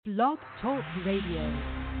Blog Talk Radio.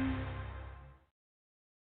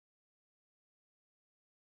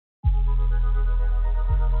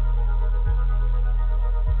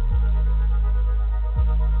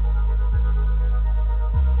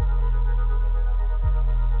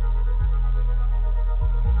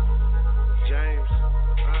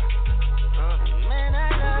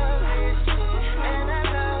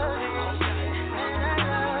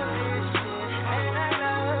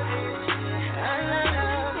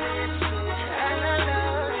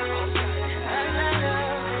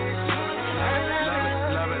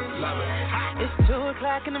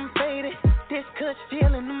 And I'm faded, this cush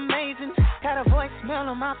feeling amazing. Got a voicemail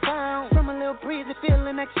on my phone from a little breezy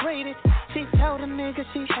feeling X-rated. She told a nigga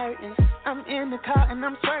she hurting. I'm in the car and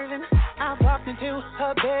I'm swerving. I walked into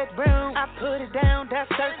her bedroom, I put it down,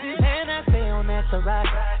 that's certain. Man, I stay on that Ciroc.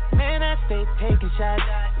 Man, I stay taking shots.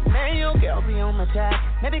 Man, your girl be on my top.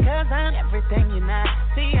 Maybe cause I'm everything you're not.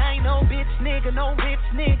 See, I ain't no bitch nigga, no rich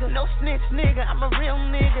nigga, no snitch nigga. I'm a real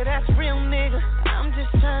nigga, that's real nigga. I'm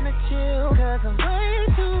just trying to chill, cause I'm way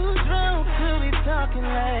too drunk to be talking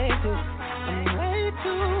like this. I'm way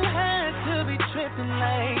too high to be tripping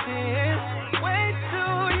like this. Way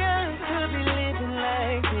too young to be living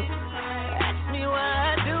like this. Ask me why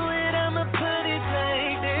I do it, I'ma put it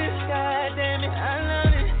like this. God damn it, I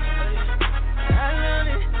love it. I love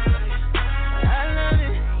it. I love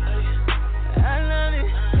it. I love it.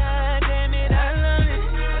 God damn it, I love it.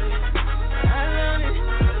 I love it.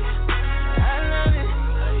 I love it.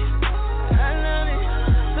 I love it.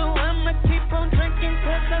 So I'ma keep on drinking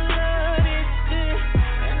cause I love this shit.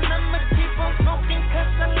 And I'ma keep on smoking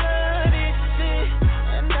cause I love this shit.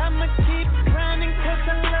 And I'ma keep grinding cause I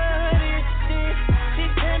love this shit. She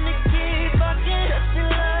tell me keep fucking cause she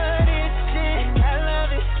love this shit. And I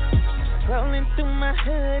love it. Rolling through my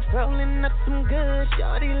hood, rolling up some good.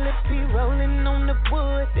 Shorty lippy rolling on the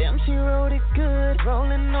wood. Damn, she wrote it good.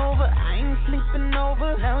 Rolling over, I ain't sleeping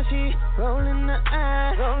over. Now she rolling the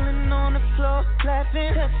eye, rolling on the floor,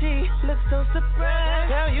 laughing cause she looks so surprised.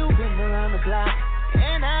 Girl, you been around the block,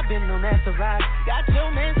 and I've been on that Ciroc. Got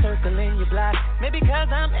your man circling your block. Maybe cause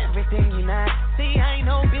I'm everything you're not. See, I ain't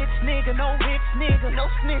no bitch nigga, no rich nigga, no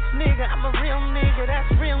snitch nigga. I'm a real nigga, that's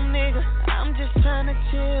real nigga. I'm just trying to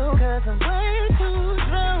chill, cause I'm way too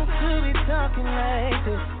drunk to be talking like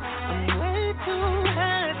this. I'm way too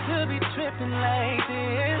high to be tripping like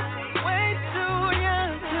this. Way too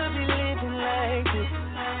young to be living like this.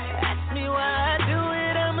 Ask me why I do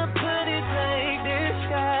it, I'ma put it like this.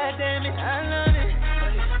 God damn it, I love it.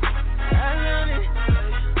 I love it.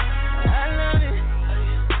 I love it.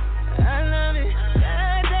 I love it.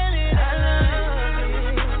 God damn it, I love it.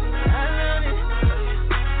 I love it.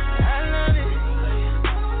 I love it.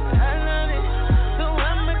 I love it. So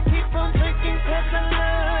I'ma keep on drinking cause I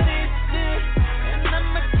love this shit. And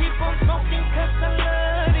I'ma keep on smoking cause I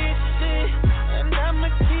love this shit. And I'ma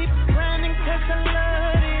keep grinding cause I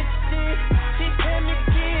love this shit. She tell me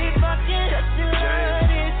keep fucking cause she love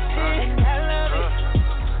this shit. And I love it.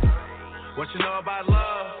 What you know about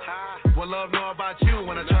love? What love know about you?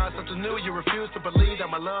 When I try something new, you refuse to believe that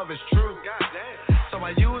my love is true. So I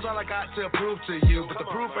use all I got to prove to you, but the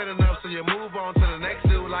proof ain't enough, so you move on to the next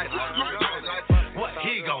dude. Like, what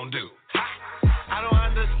he gon' do? I don't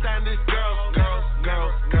understand these girls. I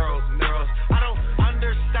don't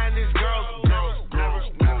understand these girls.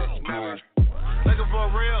 Looking for a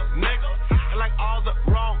real nigga, like all the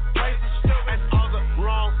wrong places and all the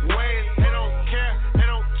wrong ways. They don't care, they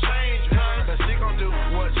don't change, cause she gon' do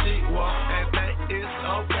what she want, and that is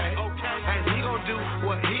okay. And he gon' do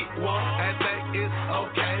what he want, and that is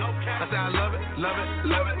okay. I say I love it, love it,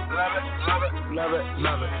 love it, love it, love it, love it,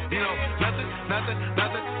 love it. You know, nothing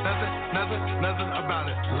about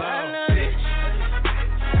it. Love, bitch.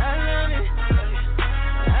 I love it.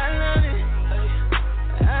 I love it.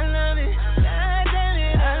 I love it. God damn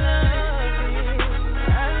it, I love it.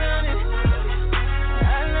 I love it. I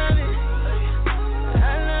love it. I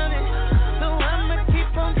love it. So I'ma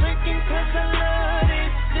keep on drinking cause I love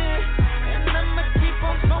this shit. And I'ma keep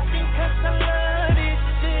on smoking cause I love this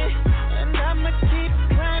shit. And I'ma keep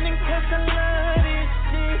grinding cause I love this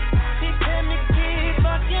shit. She tell me keep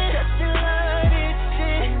fucking cause she love this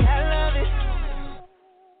shit. And I love it.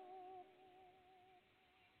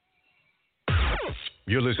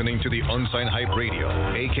 You're listening to the Unsigned Hype Radio,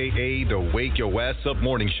 a.k.a. the Wake Your Ass Up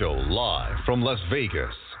Morning Show, live from Las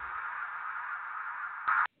Vegas.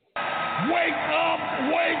 Wake up,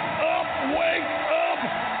 wake up, wake up,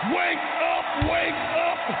 wake up, wake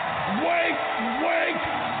up, wake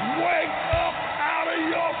up out of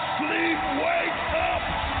your sleep, wake up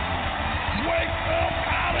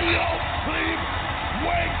out of your sleep,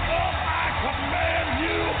 wake up, I command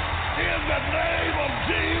you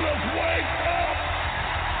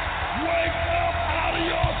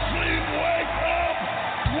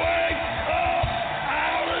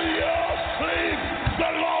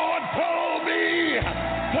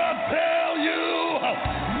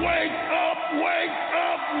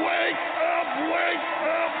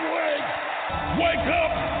wake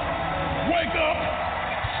up. Wake up.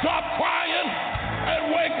 Stop crying and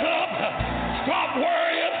wake up. Stop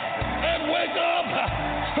worrying and wake up.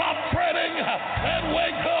 Stop fretting and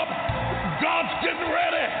wake up. God's getting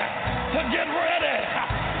ready to get ready.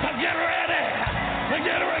 To get ready. To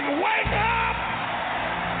get ready. Wake up.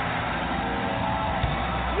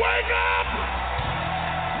 Wake up.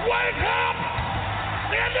 Wake up.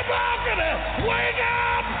 In the balcony. Wake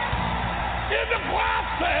up. In the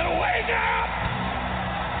closet. Wake up.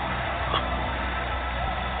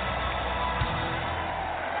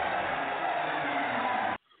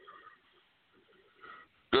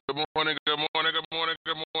 Good morning, good morning, good morning,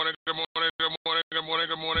 good morning, good morning, good morning, good morning,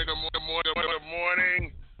 good morning, good morning, good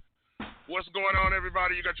morning. What's going on,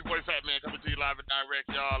 everybody? You got your boy Fat Man coming to you live and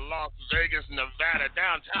direct, y'all. Las Vegas, Nevada,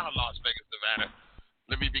 downtown Las Vegas, Nevada.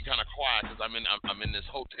 Let me be kind of quiet because I'm in this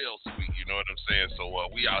hotel suite. You know what I'm saying? So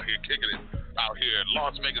we out here kicking it out here in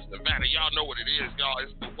Las Vegas, Nevada. Y'all know what it is, y'all.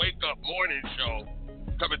 It's the Wake Up Morning Show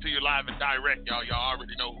coming to you live and direct, y'all. Y'all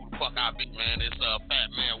already know who the fuck I be, man. It's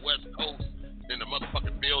Fat Man West Coast in the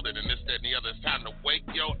motherfucking building, and this, that, and the other. It's time to wake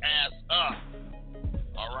your ass up.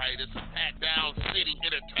 All right, it's a Pat Down City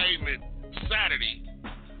Entertainment Saturday.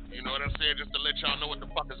 You know what I'm saying? Just to let y'all know what the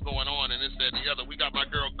fuck is going on, and this, that, and the other. We got my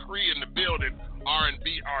girl C.R.E.E in the building,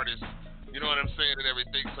 R&B artist. You know what I'm saying, and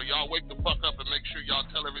everything. So y'all wake the fuck up and make sure y'all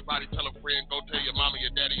tell everybody, tell a friend, go tell your mama,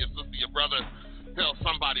 your daddy, your sister, your brother. Tell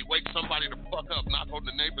somebody, wake somebody the fuck up, knock on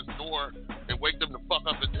the neighbor's door, and wake them the fuck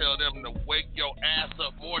up and tell them to wake your ass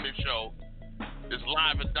up morning show. It's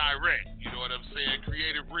live and direct, you know what I'm saying?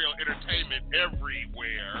 Creative, real entertainment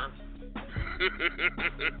everywhere.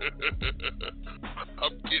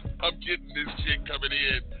 I'm getting this shit coming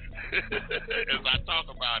in as I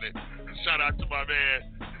talk about it. Shout out to my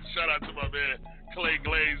man Clay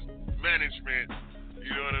Glaze Management. You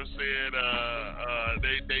know what I'm saying?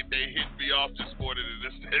 They hit me off this morning and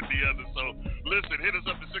this and the other. So listen, hit us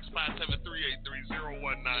up to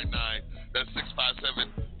 657-383-0199. That's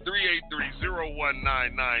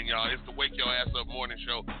 657-383-0199, y'all. It's the Wake Your Ass Up Morning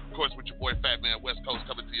Show. Of course, with your boy Fat Man West Coast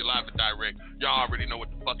coming to you live and direct. Y'all already know what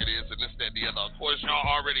the fuck it is and this, that, and the other. Of course, y'all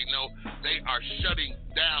already know they are shutting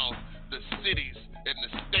down the cities and the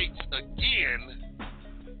states again.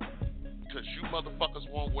 Because you motherfuckers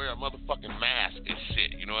won't wear a motherfucking mask and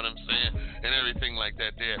shit, you know what I'm saying? And everything like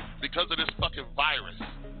that there. Because of this fucking virus,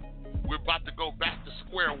 we're about to go back to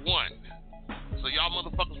square one. So y'all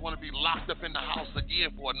motherfuckers want to be locked up in the house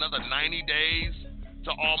again for another 90 days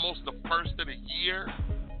to almost the first of the year?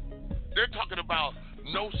 They're talking about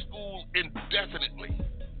no school indefinitely.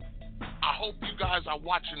 I hope you guys are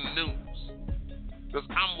watching the news. Because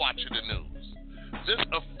I'm watching the news. This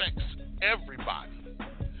affects everybody.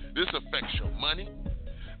 This affects your money.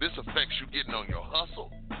 This affects you getting on your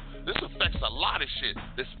hustle. This affects a lot of shit,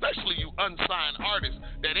 especially you unsigned artists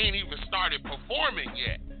that ain't even started performing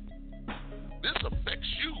yet. This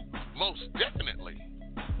affects you most definitely.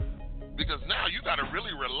 Because now you got to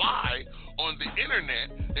really rely on the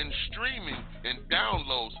internet and streaming and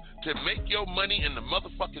downloads to make your money in the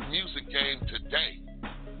motherfucking music game today.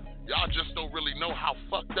 Y'all just don't really know how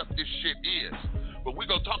fucked up this shit is. But we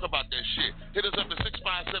gonna talk about that shit. Hit us up at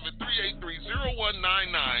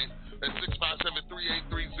 657-383-0199. That's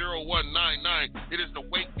 657-383-0199. It is the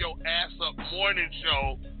Wake Your Ass Up Morning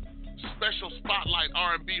Show. Special spotlight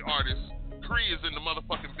R&B artist. C.R.E.E is in the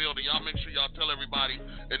motherfucking building. Y'all make sure y'all tell everybody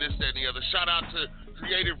and this, that, and the other. Shout out to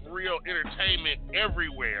Creative Real Entertainment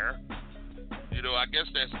everywhere. You know, I guess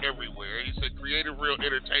that's everywhere. He said Creative Real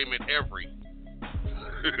Entertainment every.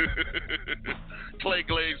 Clay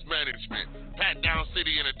Glaze Management, Pat Down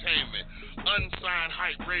City Entertainment, Unsigned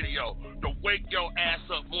Hype Radio, the Wake Your Ass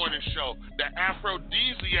Up Morning Show, the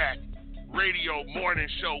Aphrodisiac Radio Morning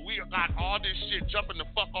Show. We got all this shit jumping the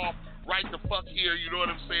fuck off right the fuck here, you know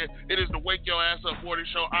what I'm saying? It is the Wake Your Ass Up Morning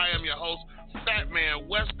Show. I am your host, Fat Man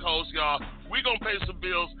West Coast, y'all. We gonna pay some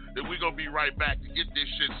bills and we gonna be right back to get this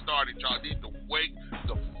shit started. Y'all need to wake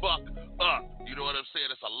the fuck up. You know what I'm saying?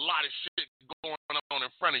 There's a lot of shit going on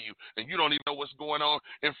in front of you, and you don't even know what's going on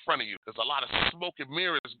in front of you. There's a lot of smoke and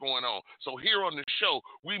mirrors going on. So here on the show,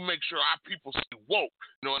 we make sure our people stay woke.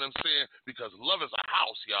 You know what I'm saying? Because love is a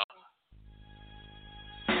house, y'all.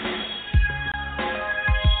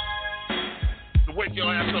 The Wake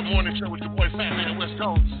Your Ass Up Morning Show with your boy Fat Man West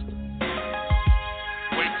Coast.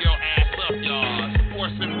 Wake your ass up, y'all.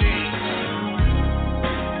 Force indeed.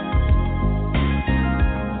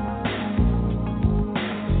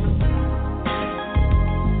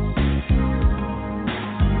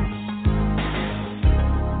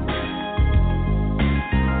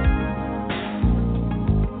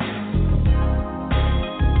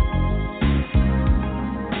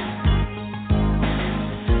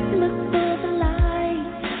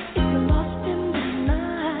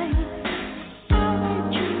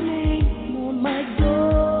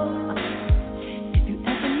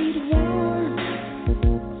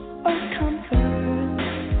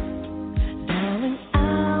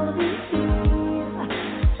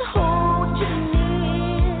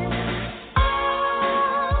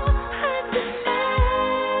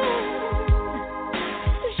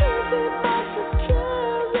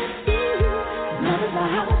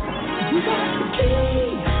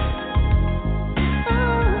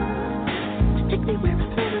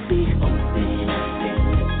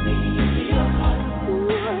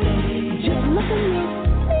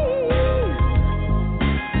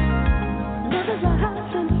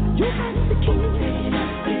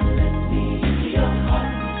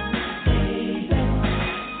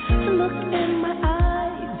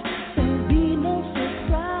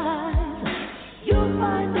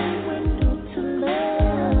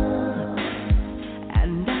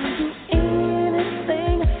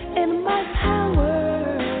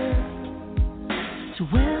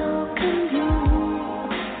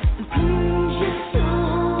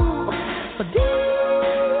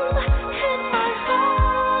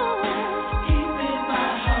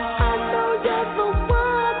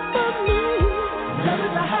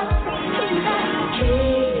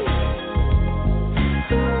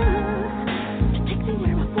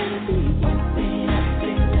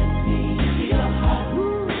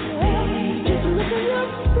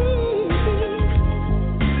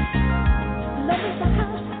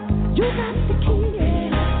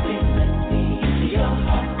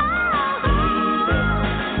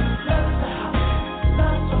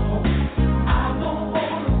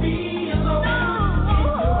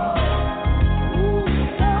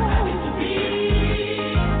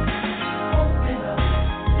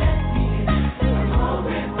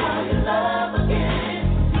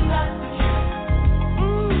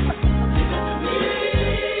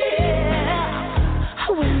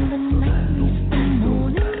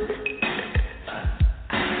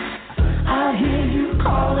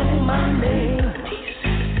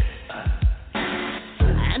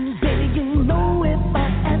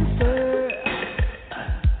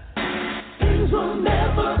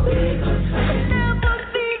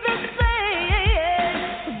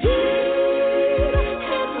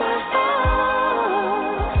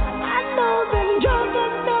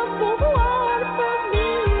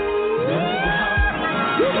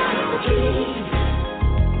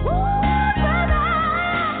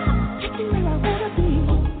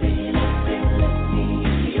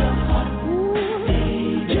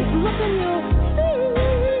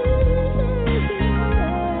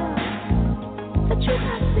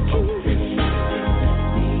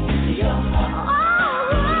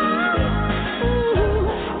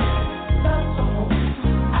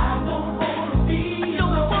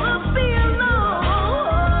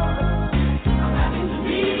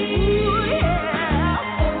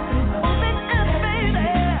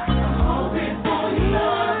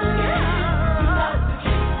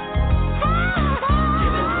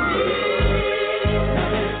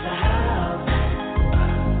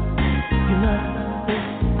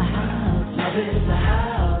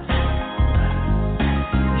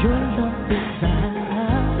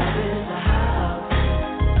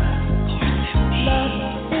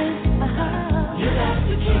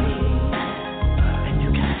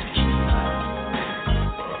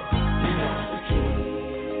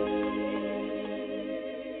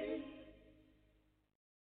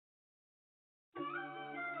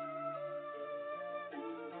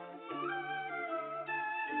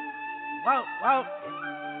 Whoa.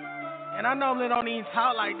 And I normally don't even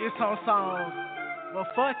talk like this on songs, but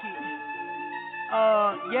fuck it.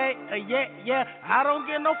 Yeah. I don't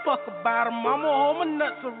give no fuck about him. I'ma hold my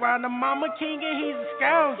nuts around him. I'm a king and he's a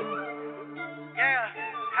scoundrel. Yeah,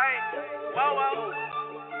 hey, whoa.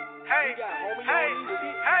 Hey.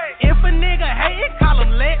 If a nigga hate, call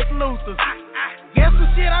him Lex Luthor. Guess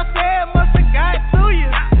some shit I said must have got to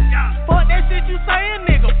you. Fuck that shit you saying,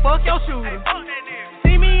 nigga. Fuck your shooter.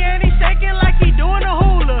 See me and he shaking like he doing a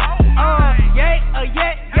hula.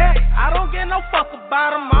 Yeah. I don't give no fuck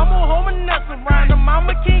about him. I'ma hold my nuts around him. I'm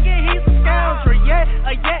a king and he's a scoundrel. Yeah.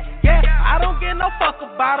 I don't give no fuck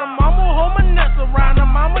about him. I'ma hold my nuts around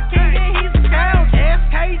him. I'm a king and he's a scoundrel.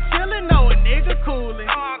 SK chillin', know a nigga coolin'.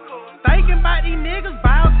 Thinking about these niggas,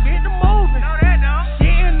 bounce, get the moving.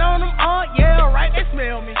 Shitting on them, yeah, right, they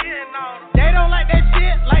smell me. They don't like that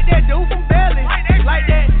shit, like that dude from Belly. Like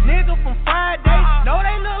that nigga from Friday. No,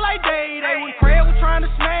 they look like they when Craig was trying to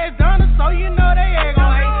smash Donna, so you know they ain't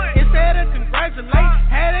gon' hate. Instead of congratulate,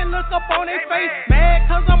 had they look up on their face. Mad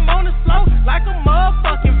cause I'm on the slow, like a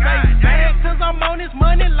motherfucking face. Mad cause I'm on this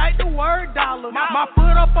money, like the word dollar. My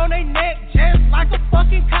foot up on their neck, just like a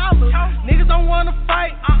fucking collar. Niggas don't wanna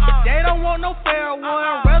fight, they don't want no fair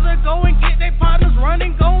one. Rather go and get their partners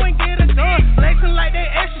running, go and get a gun. Flexing like they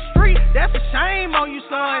extra street, that's a shame on you,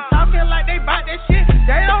 son. Talking like they bout that shit,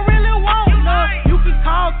 they don't really want none. You can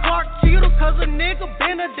call Clark Cheeto, cause a nigga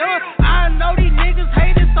been a done. I know these niggas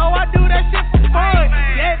hate it, so I do that shit for fun.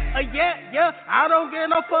 Yeah, I don't give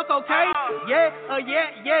no fuck, okay? Yeah,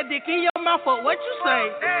 dick in your mouth, for what you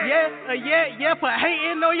say? Yeah, put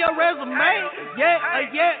hating on your resume. Yeah,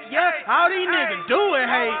 all these niggas do it,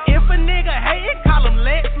 hey. If a nigga hate, call him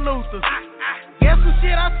Lex Luthor. Guess some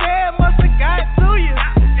shit I said must have got to you.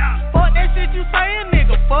 Fuck that shit you saying,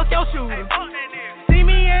 nigga, fuck your shooter. See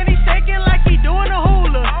me and he shaking like he doing a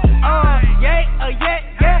hula. Yeah,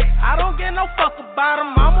 I don't about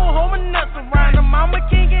him. I'ma hold my nuts around him. I'm a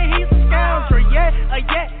king and he's a scoundrel. Yeah,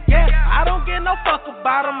 I don't give no fuck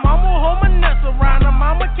about him. I'ma hold my nuts around him.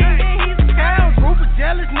 I'm a king and he's a scoundrel. Group of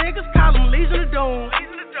jealous niggas call him Legion of Doom.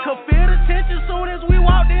 Could feel the tension soon as we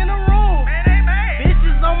walked in the room.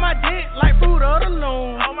 Bitches on my dick like fruit of the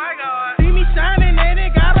loom. Oh my God. See me shining and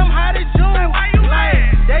it got them hot as June. Like,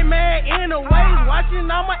 they mad in the ways, watching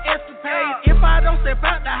all my escapades. If I don't step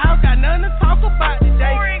out the house, got nothing to talk about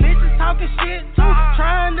today. Bitches talking shit too,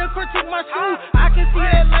 trying to critique my shoe. I can see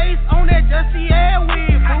that lace on that dusty ass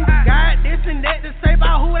wig, boo. Got this and that to say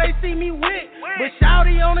about who they see me with. But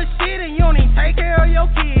shawty on the shit and you don't even take care of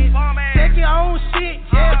your kids. Check your own shit,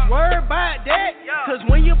 just worry about that. Cause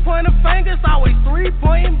when you point a finger, it's always 3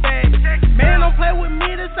 pointing back. Man, don't play with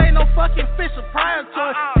me, this ain't no fucking fish or prior to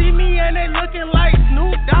it. See me and they looking like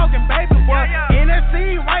Snoop Dogg and Baby Boy. In that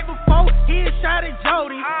scene right before he had shot at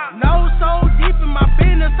Jody. No so deep in my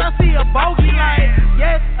business, I see a bogey like,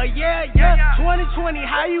 yeah. 2020,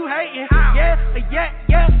 how you hating? Yeah,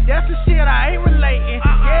 that's the shit I ain't relating.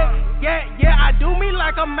 Yeah, I do me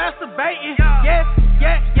like I'm masturbating. Yeah,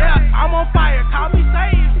 I'm on fire, call me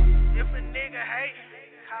Satan. If a nigga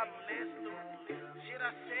hating, call him Let's Lose. Shit I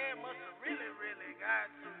said must have really got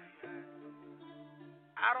to you.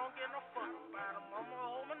 I don't give no fuck about him. I'ma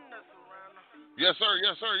hold my nuts around him. Yes, sir.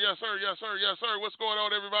 What's going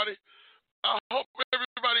on, everybody? I hope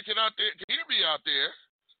everybody can hear me out there.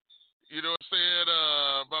 You know what I'm saying?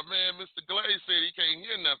 My man, Mr. Glaze, said he can't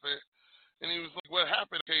hear nothing. And he was like, what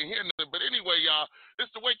happened? I can't hear nothing. But anyway, y'all, it's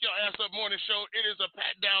the Wake Your Ass Up Morning Show. It is a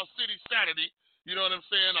Pat Down City Saturday. You know what I'm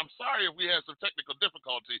saying? I'm sorry if we had some technical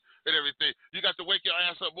difficulty and everything. You got the Wake Your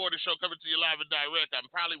Ass Up Morning Show coming to you live and direct. I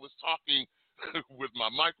probably was talking with my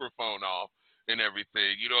microphone off and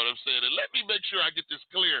everything. You know what I'm saying? And let me make sure I get this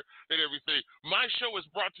clear and everything. My show is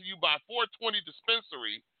brought to you by 420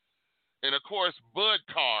 Dispensary and, of course, Bud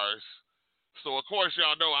Cars. So, of course,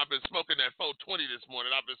 y'all know I've been smoking that 420 this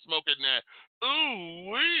morning. I've been smoking that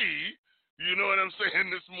ooh-wee, you know what I'm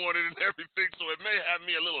saying, this morning and everything. So it may have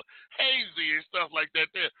me a little hazy and stuff like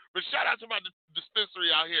that there. But shout out to my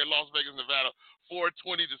dispensary out here in Las Vegas, Nevada,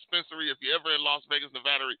 420 Dispensary. If you're ever in Las Vegas,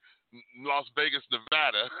 Nevada,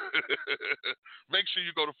 make sure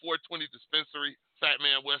you go to 420 Dispensary. Fat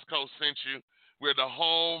Man West Coast sent you. We're the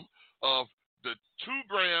home of the 2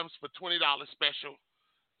 grams for $20 special.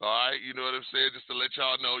 All right, you know what I'm saying? Just to let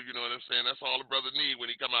y'all know, you know what I'm saying? That's all the brother need when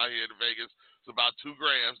he come out here to Vegas. It's about 2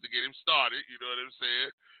 grams to get him started, you know what I'm saying,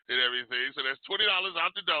 and everything. So that's $20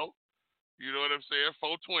 out the door, you know what I'm saying,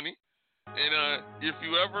 420. And if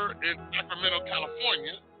you ever in Sacramento,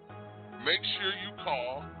 California, make sure you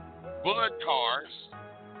call Bud Cars.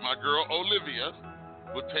 My girl Olivia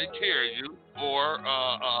will take care of you, or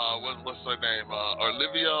what's her name?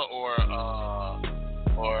 Olivia or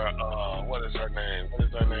what is her name?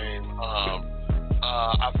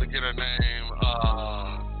 I forget her name.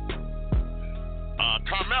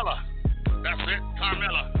 Carmela. That's it,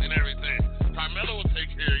 Carmela and everything. Carmela will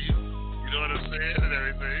take care of you. You know what I'm saying and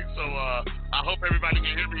everything. So I hope everybody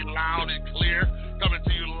can hear me loud and clear. Coming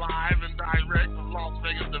to you live and direct from Las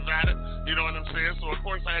Vegas, Nevada. You know what I'm saying? So of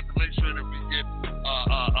course I had to make sure that we get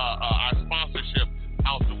our sponsorship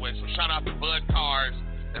out the way. So shout out to Bud Cars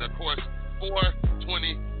and of course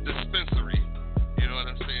 420 Dispensary. You know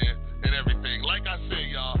what I'm saying? And everything. Like I said,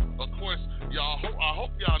 y'all, of course, I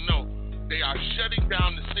hope y'all know they are shutting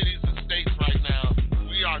down the cities and states right now.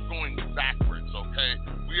 We are going backwards, okay?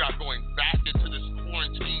 We are going back into this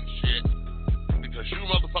quarantine shit because you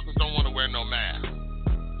motherfuckers don't want to wear no mask.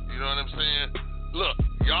 You know what I'm saying? Look,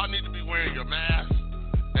 y'all need to be wearing your mask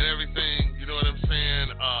and everything. You know what I'm saying?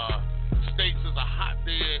 States is a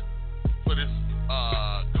hotbed for this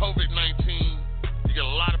COVID-19. You get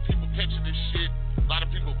a lot of people catching this shit, a lot of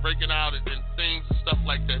people breaking out and things and stuff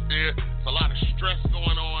like that there. There's a lot of stress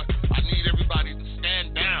going on. I need everybody to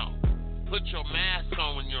stand down. Put your mask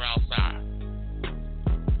on when you're outside.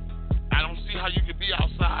 I don't see how you can be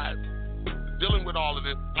outside dealing with all of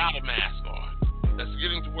this without a mask on. That's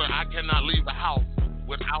getting to where I cannot leave the house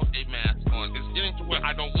without a mask on. It's getting to where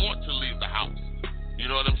I don't want to leave the house. You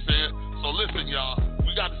know what I'm saying? So listen, y'all,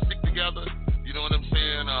 we got to stick together. You know what I'm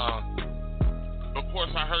saying? Of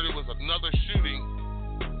course, I heard it was another shooting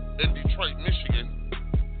in Detroit, Michigan,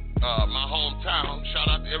 my hometown. Shout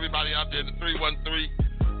out to everybody out there in the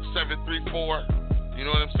 313-734. You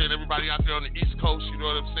know what I'm saying? Everybody out there on the East Coast, you know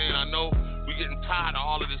what I'm saying? I know we're getting tired of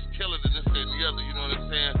all of this killing and this, that, and the other. You know what I'm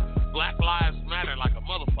saying? Black lives matter like a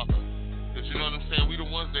motherfucker. Because you know what I'm saying? We the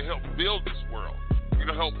ones that help build this world. We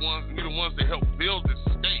the ones that help build this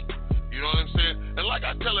state. You know what I'm saying? And like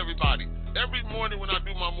I tell everybody, every morning when I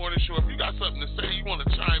do my morning show, if you got something to say, you want to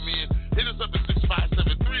chime in, hit us up at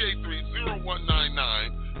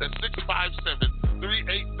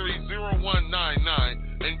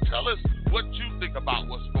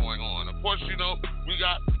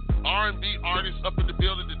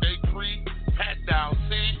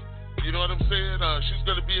know what I'm saying? She's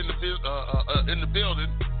going to be in the building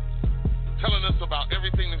telling us about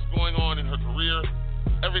everything that's going on in her career,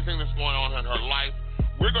 everything that's going on in her life.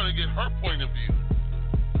 We're going to get her point of view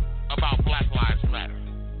about Black Lives Matter.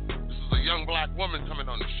 This is a young black woman coming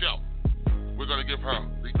on the show. We're going to give her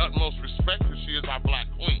the utmost respect because she is our black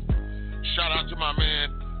queen. Shout out to my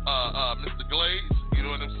man, Mr. Glaze. You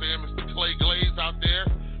know what I'm saying? Mr. Clay Glaze out there.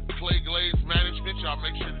 Clay Glaze Management. Y'all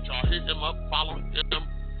make sure that y'all hit him up, follow him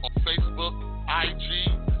on Facebook, IG.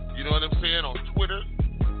 You know what I'm saying? On Twitter.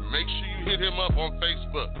 Make sure you hit him up on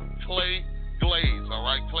Facebook. Clay Glaze, all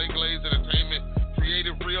right? Clay Glaze Entertainment.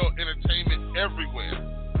 Creative Real Entertainment everywhere.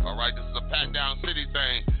 All right, this is a Pat Down City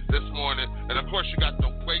thing this morning. And, of course, you got the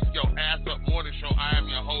Wake Your Ass Up morning show. I am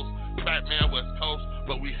your host, Fat Man West Coast.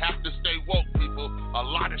 But we have to stay woke, people. A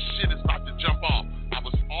lot of shit is about to jump off. I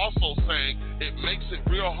was also saying it makes it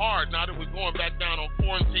real hard. Now that we're going back down on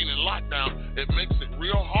quarantine and lockdown, it makes it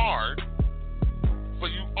real hard for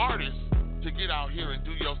you artists to get out here and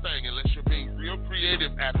do your thing unless you're being real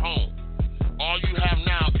creative at home. All you have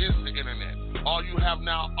now is the internet. All you have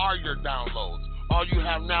now are your downloads. All you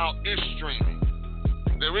have now is streaming.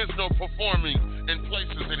 There is no performing in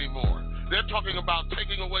places anymore. They're talking about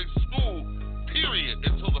taking away school, period,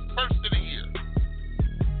 until the first of the year.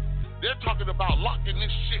 They're talking about locking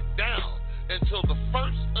this shit down until the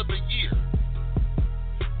first of the year.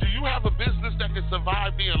 Do you have a business that can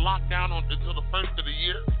survive being locked down until the first of the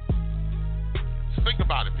year? Think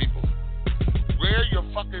about it, people. Wear your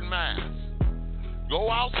fucking mask.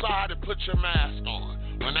 Go outside and put your mask on.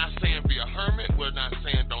 We're not saying be a hermit. We're not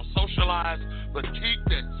saying don't socialize. But keep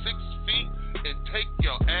that 6 feet and take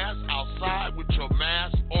your ass outside with your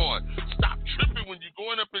mask on. Stop tripping when you're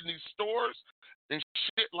going up in these stores and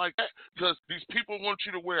shit like that because these people want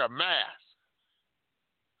you to wear a mask.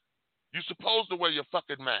 You're supposed to wear your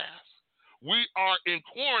fucking mask. We are in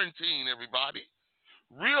quarantine, everybody.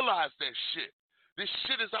 Realize that shit. This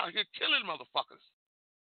shit is out here killing motherfuckers.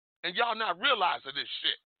 And y'all not realizing this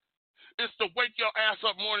shit. It's the Wake Your Ass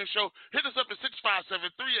Up morning show. Hit us up at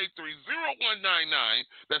 657-383-0199.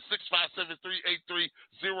 That's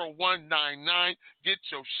 657-383-0199. Get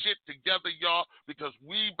your shit together, y'all, because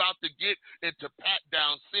we about to get into Pat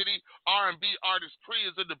Down City. R&B artist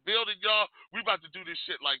C.R.E.E is in the building, y'all. We about to do this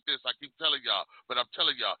shit like this. I keep telling y'all, but I'm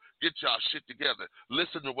telling y'all, get y'all shit together.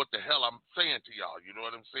 Listen to what the hell I'm saying to y'all. You know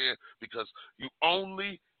what I'm saying? Because you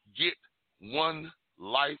only get one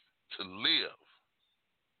life to live.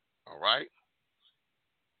 All right?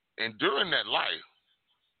 And during that life,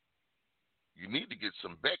 you need to get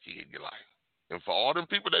some Becky in your life. And for all them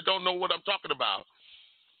people that don't know what I'm talking about,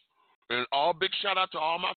 and all big shout out to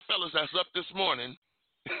all my fellas that's up this morning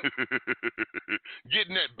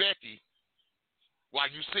getting that Becky while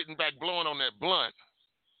you sitting back blowing on that blunt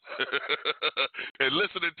and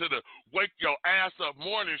listening to the Wake Your Ass Up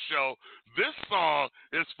morning show. This song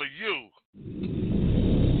is for you.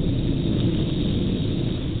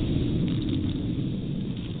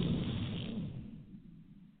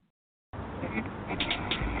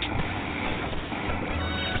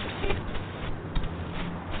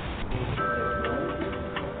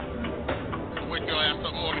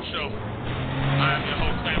 Show. I am your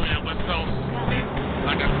host, Fat Man West Coast.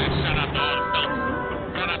 Like I said, shout out to all the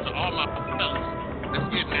fellas. Shout out to all my fellas that's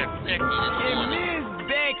getting that Becky this morning. Miss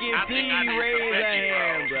Becky, please raise a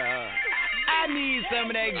hand, bro. I need some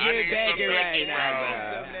of that good Becky right now, bro.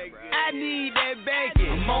 I need that Becky.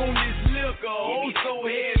 I'm on this liquor, oh so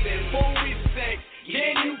heavy, 4 weeks sex.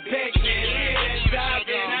 Can you peck me? Hear that top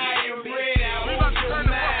and I am ready. I want your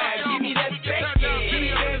mind. Give me that Becky. Give me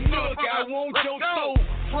that milk. I want your soul.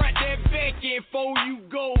 Front that Becky before you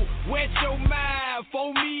go. Wet your mind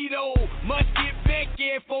for me though. Must get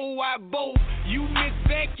Becky before I bolt. You miss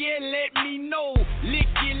Becky, let me know.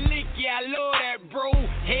 Licky, I love that, bro.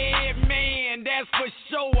 Head man, that's for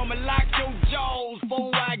sure. I'ma lock your jaws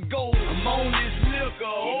before I go. I'm on this liquor,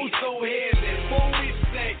 oh so heavy. 4 weeks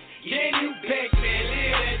sex. Can you peck me?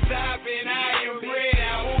 Live that top and I am ready.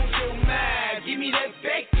 I want your mind. Give me that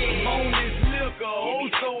Becky. I'm on this liquor, oh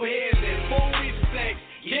so heavy. 4 weeks sex.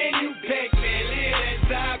 Can you peck me? Live that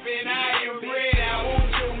top and I am ready. I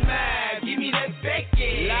want your mind. Give me that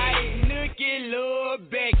Becky. Like Nookie, love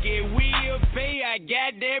Becky. We'll pay, I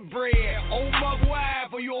got that bread. Own my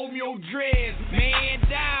wife or you own your dress. Man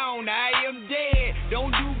down, I am dead.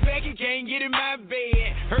 Don't do Becky, can't get in my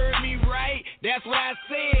bed. Heard me right, that's what I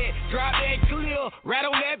said. Drop that clear, right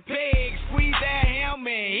on that peg. Squeeze that hammer,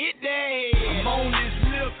 hit that head. I'm on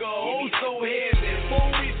this liquor, oh so heavy.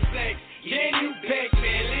 4 weeks sex. Can you peck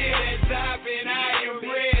me? Live that top and I am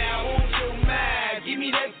ready. I want your mind. Give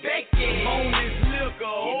me that Becky. I'm on this liquor,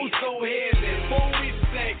 oh so heavy. 4 weeks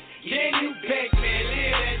sex. Can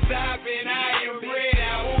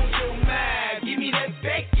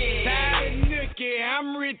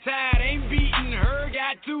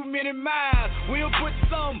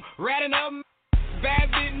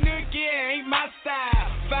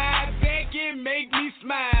it make me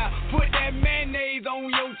smile. Put that mayonnaise on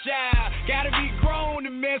your child. Gotta be grown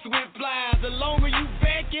to mess with flies. The longer you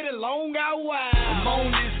back it, the longer I while. I'm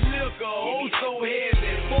on this liquor, oh so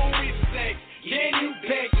heavy. For it's sex, can you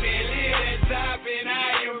peck me? Live that top and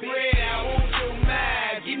I am red. I want your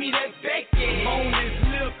mind, give me that Becky. I'm on this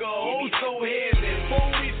liquor, oh so heavy.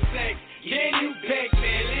 For it's sex, can you peck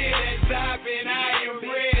me? Live that top and I am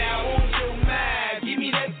red. I want your mind, give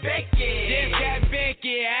me that Becky. Just got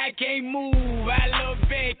Becky, I can't move. I love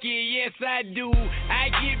Becky, yes I do. I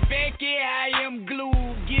get Becky, I am glue.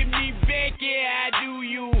 Give me Becky, I do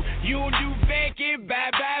you. You don't do Becky,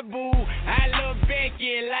 bye bye boo. I love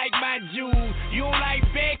Becky like my Jew. You don't like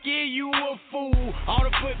Becky, you a fool. Ought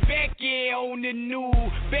to put Becky on the new.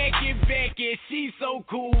 Becky, she so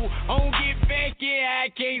cool. Don't get Becky, I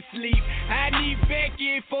can't sleep. I need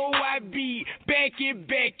Becky before I beat.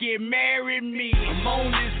 Becky, marry me. I'm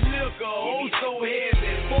on this liquor, oh so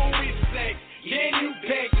heavy. For it's sex, can you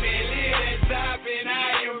peck me? Live that top and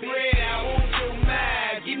I am red. I want your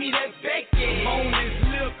mind, give me that Becky. I'm on this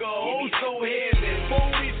liquor, oh so heavy. For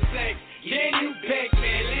it's sex, can you peck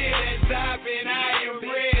me? Live that top and I am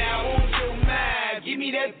red. I want your mind, give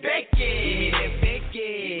me that Becky. Give me that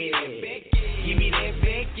Becky. Give me that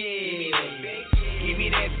Becky. Give me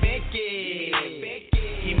that Becky.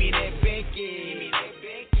 Give me that Becky.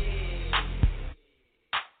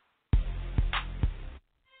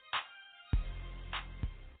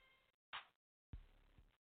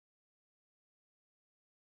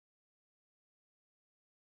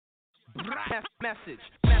 Message.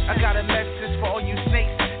 I got a message for all you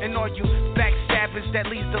snakes and all you backstabbers that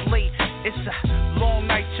leaves the late. It's a long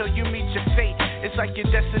night till you meet your fate. It's like your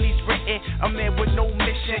destiny's written. A man with no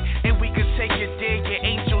mission, and we can take it there. Your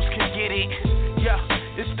angels can get it. Yeah,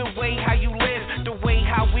 it's the way how you live, the way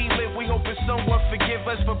how we live. We hoping someone forgive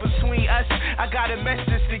us, but between us, I got a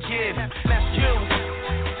message to give. You.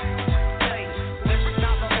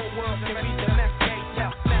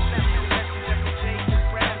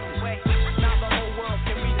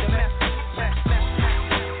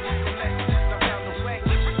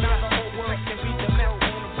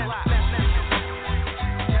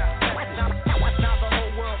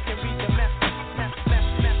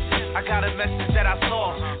 Message that I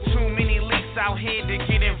saw. Too many leaks out here to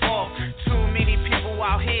get involved. Too many people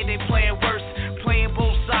out here, they playing worse. Playing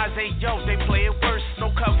both sides, they play it worse. No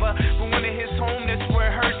cover, but when it hits home, that's where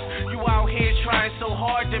it hurts. You out here trying so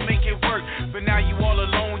hard to make it work, but now you all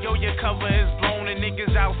alone, your cover is blown. And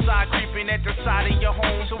niggas outside creeping at the side of your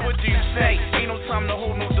home. So what do you say? Ain't no time to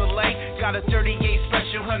hold no delay. Got a 38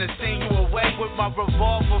 special 100, send you away. With my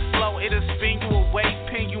revolver flow, it'll spin you away.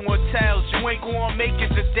 Pin you on tails, you ain't gonna make it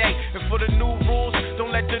today. And for the new rules,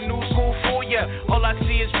 don't let the new school fool ya. All I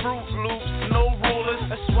see is Fruit Loops, no rulers.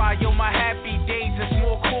 That's why, yo, my happy days is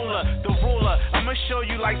more cooler. The ruler, I'ma show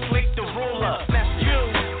you like Slick the ruler. You.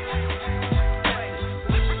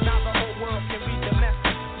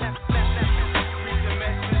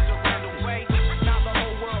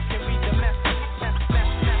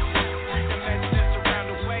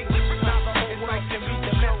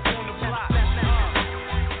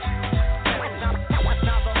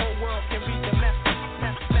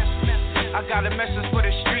 Got a message for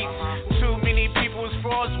the streets. Too many people is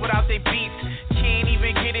frauds without their beats. Can't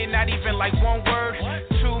even get it, not even like one word.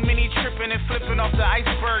 Too many tripping and flipping off the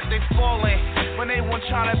iceberg. They falling when they want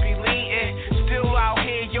trying to be leading. Still out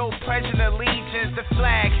here, yo, pledging allegiance, the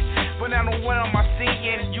flag. But I don't want on my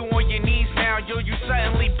seeing. You on your knees now, yo, you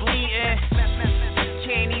suddenly bleeding.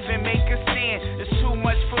 Can't even make a stand. It's too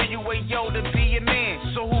much for you, yo, to be a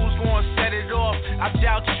man. So who's gonna set it off? I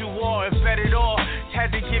doubt you are, and bet it all.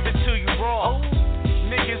 Had to give it to you raw.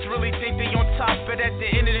 Niggas really think they on top, but at the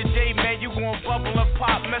end of the day, man, you gon' bubble and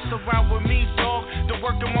pop. Mess around with me, dog. The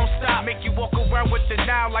working won't stop. Make you walk around with the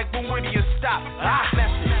now, like when do you stop?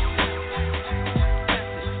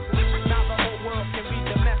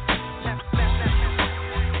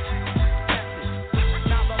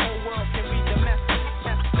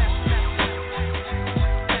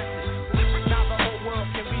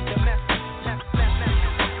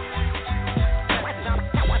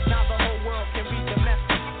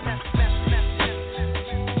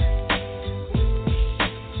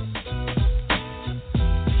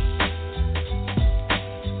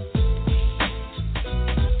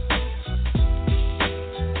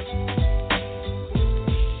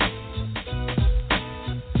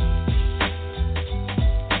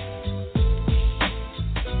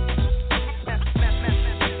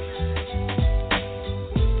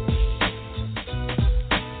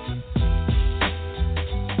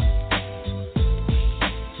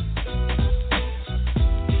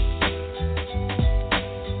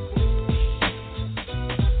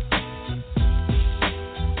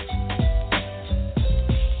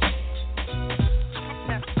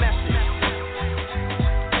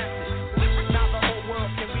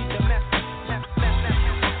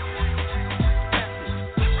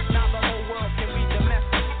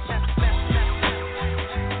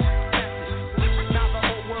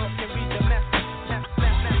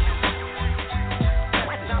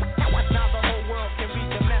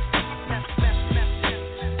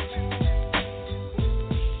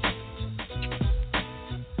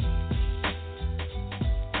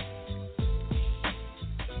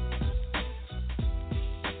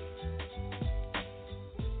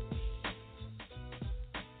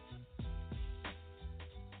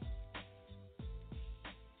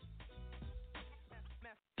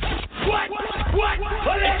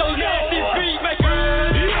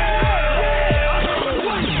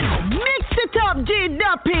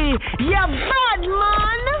 Yeah, bad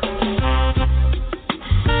man.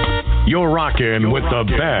 You're rocking with the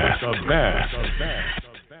best.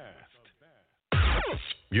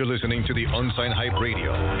 You're listening to the Unsigned Hype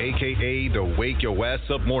Radio, a.k.a. the Wake Your Ass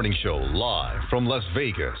Up Morning Show, live from Las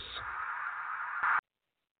Vegas.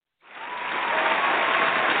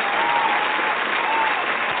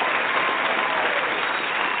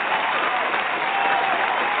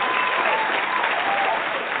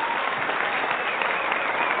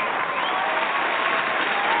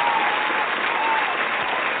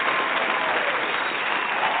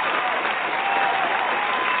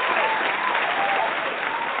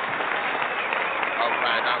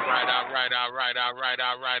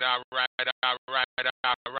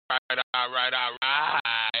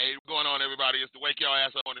 What's going on, everybody? It's the Wake Your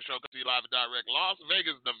Ass Up on the show, coming to you live and direct, Las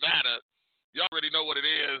Vegas, Nevada. You already know what it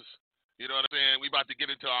is. You know what I'm saying? We about to get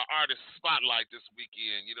into our artist spotlight this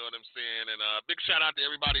weekend. You know what I'm saying? And big shout out to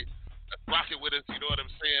everybody that's rocking with us. You know what I'm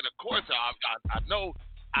saying? Of course, I know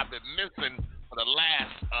I've been missing for the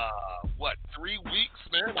last 3 weeks,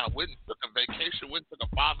 man. I went and took a vacation. Went and took a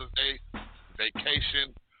Father's Day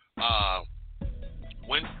vacation.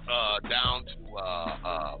 Went down to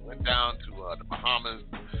the Bahamas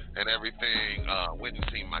and everything. Went and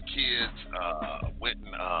seen my kids. Went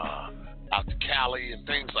and out to Cali and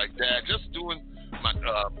things like that. Just doing my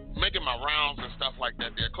making my rounds and stuff like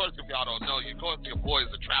that. There, of course, if y'all don't know, your boy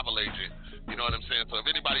is a travel agent. You know what I'm saying? So if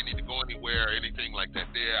anybody need to go anywhere or anything like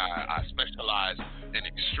that, there, I specialize in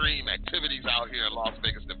extreme activities out here in Las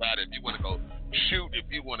Vegas, Nevada. If you want to go shoot, if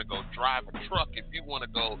you want to go drive a truck, if you want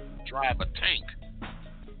to go drive a tank,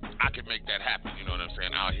 I can make that happen, you know what I'm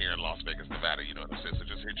saying, out here in Las Vegas, Nevada, you know what I'm saying? So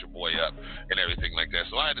just hit your boy up and everything like that.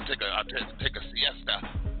 So I had to take a siesta,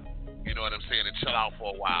 you know what I'm saying, and chill out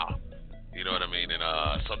for a while, you know what I mean? And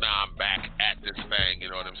so now I'm back at this thing,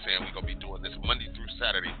 you know what I'm saying? We're going to be doing this Monday through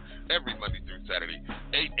Saturday, every Monday through Saturday,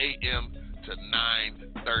 8 a.m. to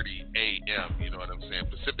 9:30 a.m., you know what I'm saying,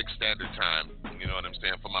 Pacific Standard Time, you know what I'm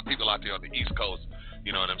saying? For my people out there on the East Coast,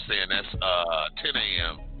 you know what I'm saying, that's 10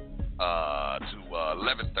 a.m. To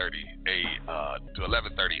 11:30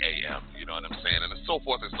 a.m. You know what I'm saying, and so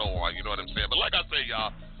forth and so on. You know what I'm saying. But like I say, y'all,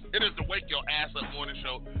 it is the Wake Your Ass Up Morning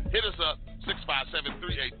Show. Hit us up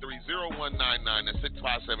 657-383-0199. That's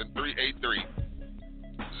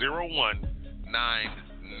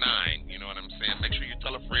 657-383-0199. You know what I'm saying? Make sure you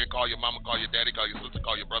tell a friend, call your mama, call your daddy, call your sister,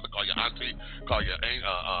 call your brother, call your auntie, call your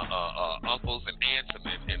uncles and aunts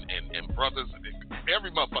and brothers, every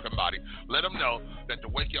motherfucking body. Let them know that the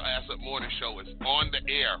Wake Your Ass Up Morning Show is on the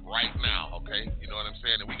air right now, okay? You know what I'm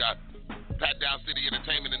saying? And we got Pat Down City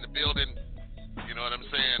Entertainment in the building. You know what I'm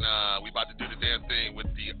saying? We about to do the damn thing with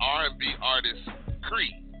the R&B artist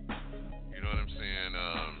C.R.E.E. You know what I'm saying?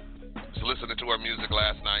 Was listening to her music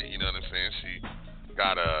last night. You know what I'm saying? She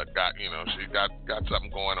got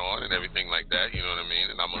something going on and everything like that, you know what I mean?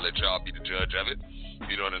 And I'm gonna let y'all be the judge of it.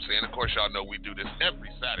 You know what I'm saying? Of course, y'all know we do this every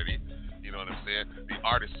Saturday. You know what I'm saying? The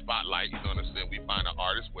artist spotlight. You know what I'm saying? We find an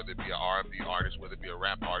artist, whether it be an R&B artist, whether it be a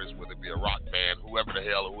rap artist, whether it be a rock band, whoever the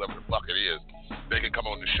hell or whoever the fuck it is, they can come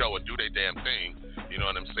on the show and do their damn thing. You know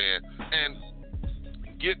what I'm saying? And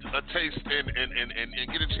get a taste and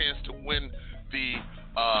get a chance to win the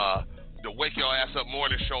Wake Your Ass Up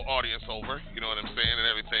Morning Show audience over, you know what I'm saying, and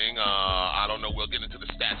everything. I don't know, we'll get into the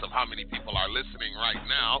stats of how many people are listening right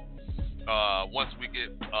now once we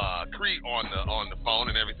get C.R.E.E. on the phone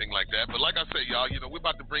and everything like that. But like I say, y'all, you know, we're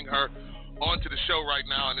about to bring her onto the show right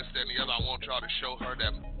now, and this, that, and the other. I want y'all to show her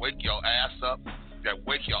that Wake Your Ass Up, that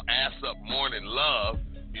Wake Your Ass Up morning love.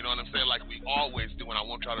 You know what I'm saying? Like we always do, and I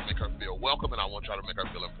want y'all to make her feel welcome, and I want y'all to make her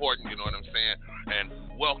feel important, you know what I'm saying? And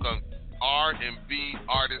welcome R&B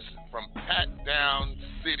artist from Pat Down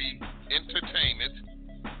City Entertainment,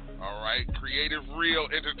 all right, Creative Real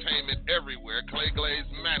Entertainment everywhere, Clay Glaze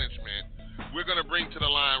Management. We're going to bring to the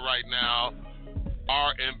line right now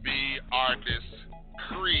R&B artist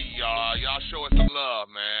C.R.E.E., y'all. Y'all show us some love,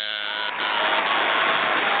 man.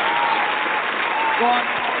 Go on.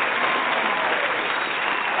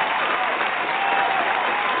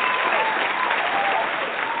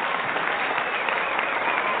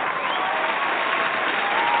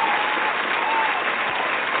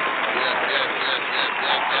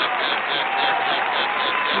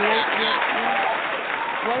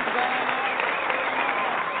 What's going on?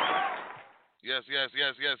 Yes.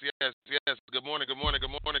 Good morning,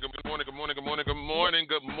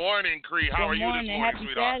 C.R.E.E. How are you this morning, Happy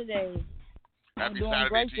sweetheart? Saturday. Happy I'm doing Saturday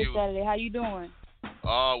great to this you. Saturday. How you doing?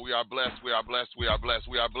 Oh, we are blessed. We are blessed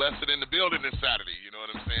in the building this Saturday. You know what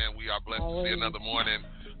I'm saying? We are blessed to see another morning,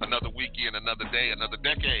 another weekend, another day, another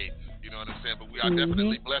decade. You know what I'm saying? But we are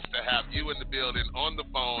definitely blessed to have you in the building, on the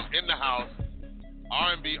phone, in the house.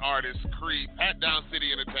 R&B artist, C.R.E.E, Pat Down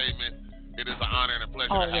City Entertainment. It is an honor and a pleasure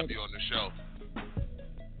to have you on the show.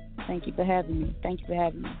 Thank you for having me. Thank you for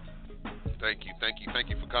coming.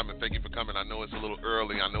 I know it's a little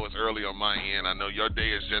early. I know it's early on my end. I know your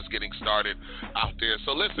day is just getting started out there.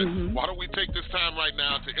 So listen, why don't we take this time right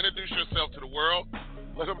now to introduce yourself to the world.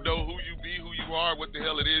 Let them know who you be, who you are, what the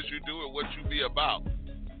hell it is you do, and what you be about.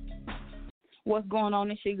 What's going on?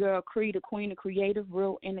 It's your girl, C.R.E.E, the queen of creative,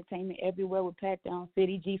 real entertainment everywhere with Pat Down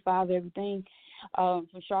City, G5, everything. From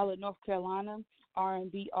Charlotte, North Carolina,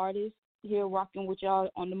 R&B artist, here rocking with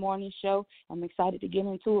y'all on the morning show. I'm excited to get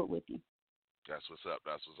into it with you. That's what's up.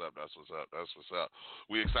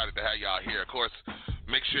 We're excited to have y'all here. Of course,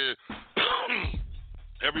 make sure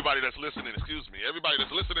everybody that's listening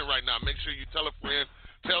right now, make sure you tell a friend,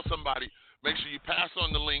 tell somebody, make sure you pass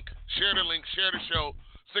on the link, share the show,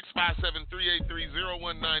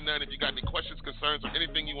 657-383-0199 if you got any questions, concerns, or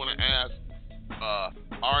anything you want to ask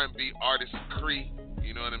R&B artist C.R.E.E,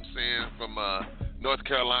 you know what I'm saying, from North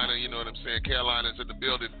Carolina, you know what I'm saying, Carolina's in the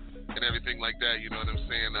building and everything like that, you know what I'm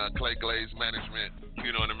saying, Clay Glaze Management,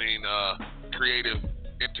 you know what I mean, creative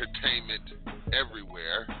entertainment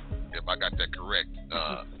everywhere, if I got that correct,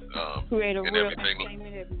 creative and real everything.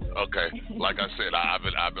 Entertainment everywhere. Okay, like I said,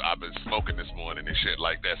 I've been smoking this morning and shit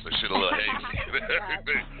like that, so shit a little hazy.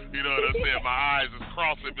 You know what I'm saying? My eyes is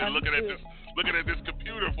crossing. Been looking at this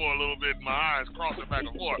computer for a little bit. My eyes crossing back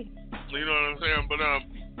and forth. You know what I'm saying? But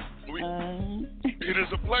it is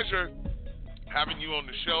a pleasure having you on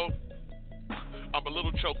the show. I'm a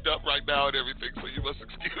little choked up right now and everything, so you must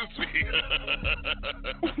excuse me.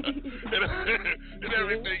 and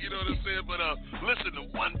everything, you know what I'm saying? But listen,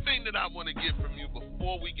 the one thing that I want to get from you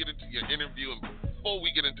before we get into your interview and before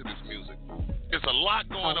we get into this music, there's a lot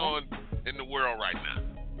going on in the world right now.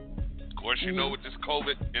 Of course, you know, with this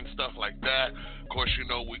COVID and stuff like that. Of course, you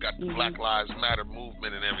know, we got the Black Lives Matter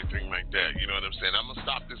movement and everything like that. You know what I'm saying? I'm going to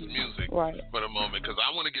stop this music for the moment because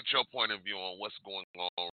I want to get your point of view on what's going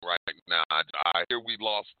on right now. I hear we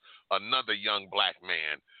lost another young black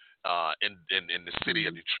man in the city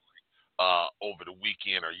of Detroit over the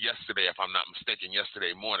weekend, or yesterday, if I'm not mistaken,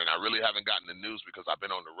 yesterday morning. I really haven't gotten the news because I've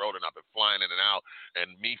been on the road and I've been flying in and out.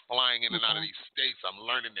 And me flying in and out of these states, I'm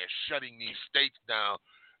learning they're shutting these states down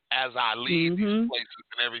as I leave these places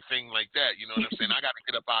and everything like that. You know what I'm saying? I got to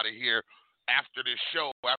get up out of here after this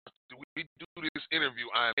show. After we do this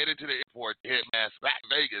interview, I'm headed to the airport to head back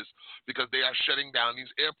to Vegas because they are shutting down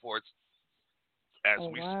these airports as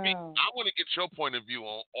we speak. I want to get your point of view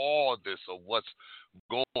on all this, of what's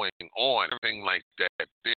going on, everything like that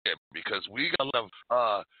there, because we got a lot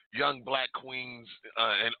of young black queens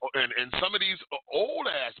and some of these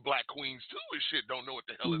old ass black queens too and shit don't know what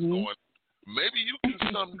the hell is going on. Maybe you can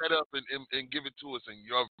sum that up and give it to us in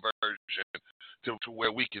your version to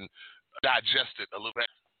where we can digest it a little bit.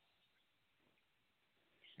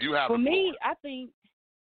 You have For me, I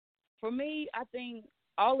think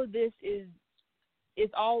all of this is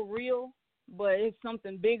all real, but it's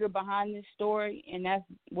something bigger behind this story, and that's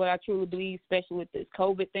what I truly believe, especially with this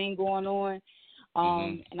COVID thing going on.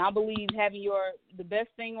 And I believe having the best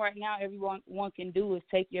thing right now everyone can do is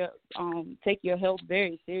take your health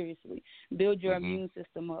very seriously. Build your immune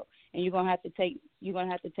system up, and you're gonna have to take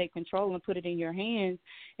control and put it in your hands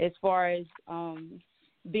as far as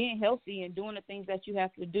being healthy and doing the things that you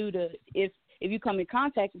have to do to if you come in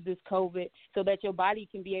contact with this COVID, so that your body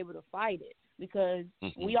can be able to fight it. Because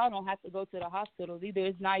we all don't have to go to the hospitals either.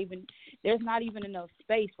 There's not even enough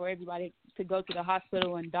space for everybody to go to the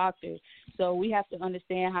hospital and doctor. So we have to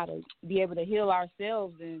understand how to be able to heal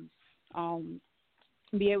ourselves and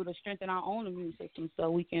be able to strengthen our own immune system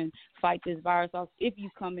so we can fight this virus off if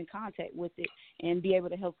you come in contact with it, and be able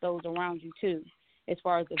to help those around you too, as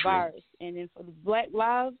far as the virus. And then for the Black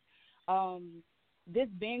Lives, this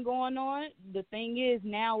been going on. The thing is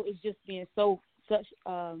now it's just being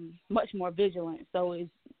much more vigilant. So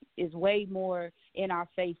it's way more in our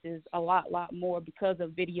faces, a lot more because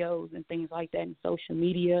of videos and things like that and social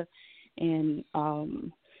media. And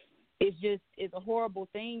it's a horrible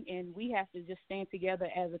thing, and we have to just stand together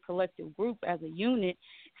as a collective group, as a unit,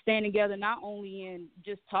 stand together not only in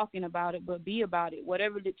just talking about it, but be about it.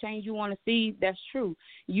 Whatever the change you want to see, that's true.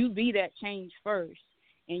 You be that change first.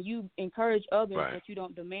 And you encourage others, but you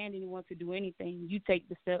don't demand anyone to do anything. You take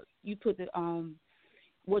the step. You put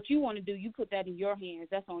what you want to do. You put that in your hands.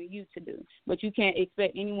 That's on you to do. But you can't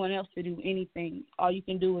expect anyone else to do anything. All you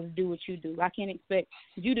can do is do what you do. I can't expect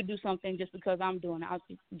you to do something just because I'm doing it. I'll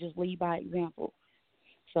just lead by example.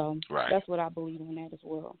 So that's what I believe in that as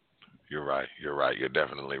well. You're right. You're right. You're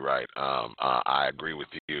definitely right. I agree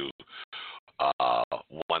with you 1,000%.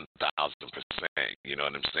 You know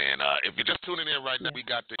what I'm saying? If you're just tuning in right now, we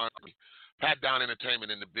got the Pat Down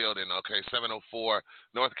Entertainment in the building. Okay, 704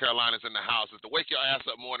 North Carolina's in the house. It's the Wake Your Ass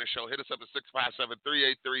Up Morning Show. Hit us up at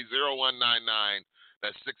 657-383-0199.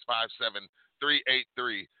 That's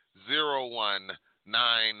 657-383-0199.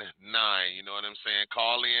 You know what I'm saying?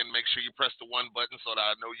 Call in. Make sure you press the one button so that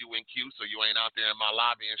I know you in queue, so you ain't out there in my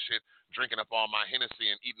lobby and shit drinking up all my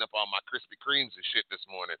Hennessy and eating up all my Krispy Kremes and shit this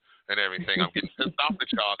morning and everything. I'm getting pissed off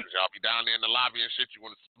at y'all because y'all be down there in the lobby and shit. You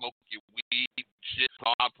want to smoke your weed shit.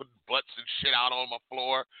 I put butts and shit out on my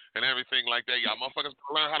floor and everything like that. Y'all motherfuckers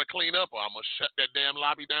learn how to clean up, or I'm going to shut that damn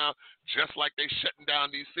lobby down just like they shutting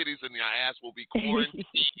down these cities, and your ass will be quarantined.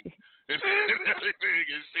 And everything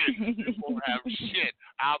and shit. You won't have shit.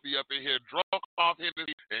 I'll be up in here drunk off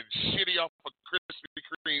Hennessy and shitty off of Krispy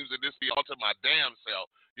Kremes, and this be all to my damn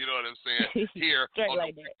self. You know what I'm saying? Here on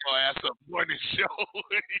like the Wake Your Ass Up Morning Show.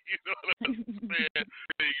 You know what I'm saying?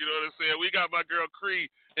 You know what I'm saying? We got my girl C.R.E.E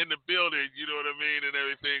in the building, you know what I mean, and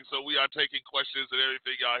everything. So we are taking questions and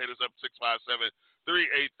everything. Y'all hit us up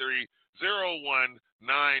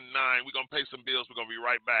 657-383-0199. We're going to pay some bills. We're going to be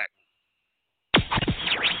right back.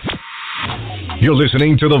 You're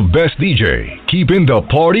listening to the best DJ, keeping the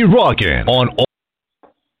party rocking on all.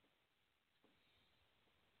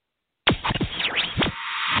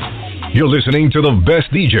 You're listening to the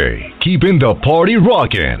best DJ, keeping the party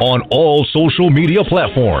rocking on all social media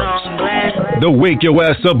platforms. The Wake Your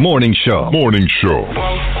Ass Up Morning Show. Morning Show. Post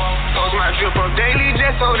my drip up daily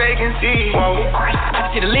just so they can see.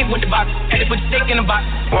 I see the link with the box, and they put the stick in the box.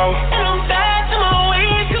 And I'm back to my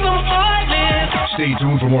ways 'cause I'm heartless. Stay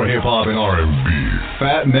tuned for more hip hop and R&B.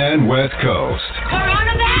 Fat Man West Coast.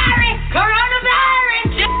 Coronavirus,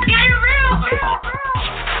 just get real.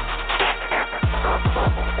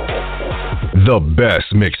 The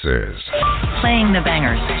best mixes. Playing the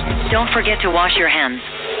bangers. Don't forget to wash your hands.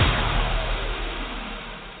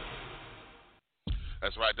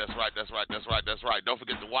 That's right. Don't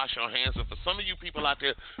forget to wash your hands. And for some of you people out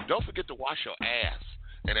there, don't forget to wash your ass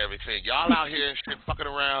and everything. Y'all out here and shit fucking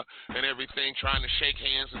around and everything, trying to shake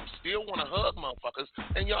hands and still want to hug motherfuckers,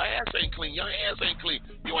 and your ass ain't clean. Your hands ain't clean.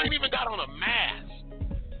 You ain't even got on a mask.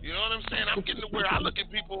 You know what I'm saying? I'm getting to where I look at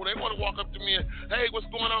people, they want to walk up to me and, hey, what's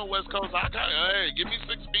going on, West Coast? Hey, give me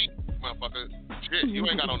 6 feet, motherfucker. Shit, you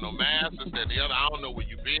ain't got on no mask, this, that, and the other. I don't know where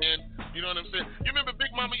you been. You know what I'm saying? You remember Big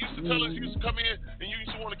Mama used to tell us, you used to come in and you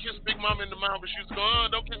used to want to kiss Big Mama in the mouth, but she used to go,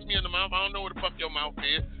 don't kiss me in the mouth. I don't know where the fuck your mouth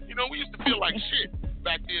is. You know, we used to feel like shit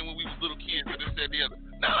back then when we was little kids and this, that, and the other.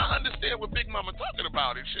 Now I understand what Big Mama talking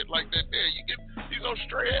about and shit like that there. You get these old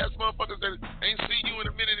stray ass motherfuckers that ain't seen you in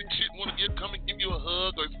a minute and shit want to come and give you a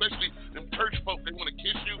hug, or especially them church folk, they want to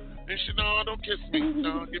kiss you and shit. No, don't kiss me.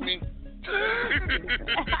 No, give me. Give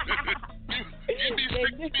me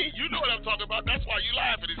 6 feet. You know what I'm talking about. That's why you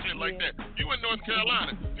laughing and shit like that. You in North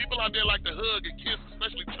Carolina. People out there like to hug and kiss,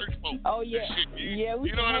 especially church folk. Oh, yeah. And shit.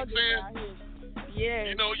 You know what I'm saying? Yeah.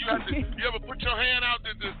 You know, you have to. You ever put your hand out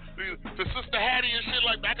to Sister Hattie and shit,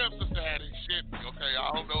 like, back up, Sister Hattie. Shit. Okay,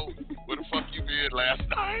 I don't know where the fuck you been last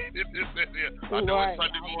night. I know it's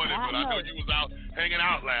Sunday morning, but I know you was out hanging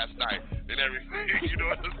out last night and everything. You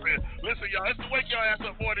know what I'm saying? Listen, y'all, it's the Wake Your Ass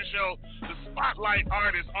Up Morning Show. The spotlight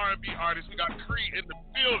artist, R&B artist. We got C.R.E.E in the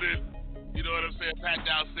building. You know what I'm saying? Pat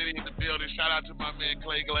Down City in the building. Shout out to my man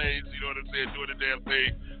Clay Glaze. You know what I'm saying? Doing the damn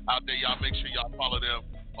thing out there. Y'all make sure y'all follow them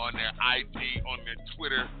on their IG, on their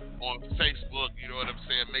Twitter, on Facebook. You know what I'm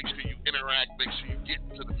saying? Make sure you interact. Make sure you get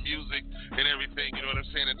into the music and everything. You know what I'm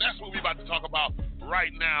saying? And that's what we're about to talk about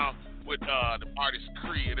right now with the artist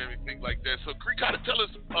C.R.E.E and everything like that. So C.R.E.E, kind of tell us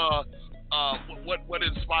what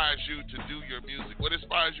inspires you to do your music. What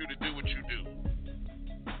inspires you to do what you do?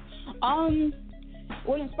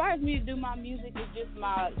 What inspires me to do my music is just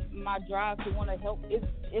my drive to want to help.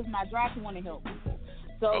 It's my drive to want to help people.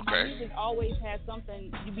 So my music always has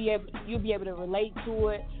something you'll be able to relate to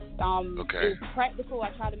it. It's practical.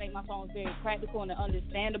 I try to make my songs very practical and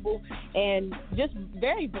understandable, and just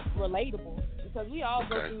very relatable, because we all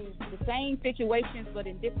go through the same situations but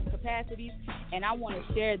in different capacities, and I want to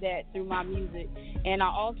share that through my music. And I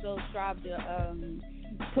also strive to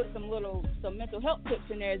put some mental health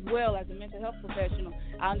tips in there as well. As a mental health professional,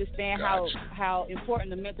 I understand how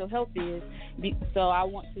important the mental health is, so I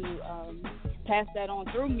want to pass that on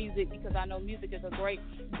through music, because I know music is a great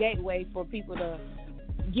gateway for people to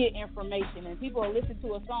get information, and people will listen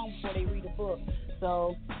to a song before they read a book.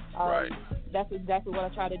 So that's exactly what I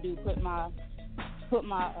try to do, put my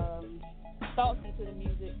thoughts into the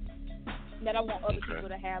music that I want other people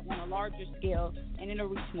to have on a larger scale, and it'll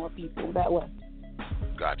reach more people that way.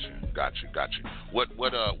 Got you. What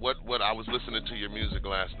I was listening to your music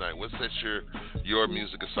last night. What sets your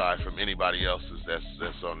music aside from anybody else's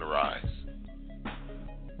that's on the rise?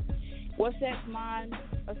 What sets mine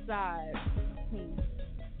aside?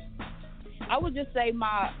 I would just say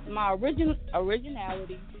my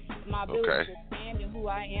originality, my ability to stand in who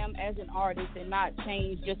I am as an artist and not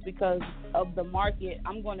change just because of the market.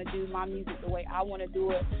 I'm going to do my music the way I want to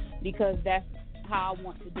do it because that's how I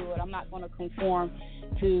want to do it. I'm not going to conform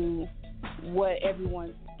to what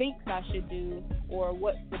everyone thinks I should do or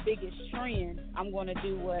what's the biggest trend. I'm going to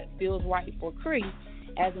do what feels right for C.R.E.E.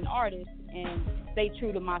 as an artist and stay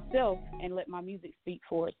true to myself and let my music speak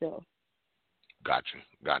for itself. Got you.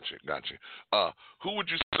 Who would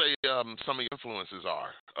you say some of your influences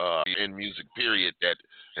are in music, period, that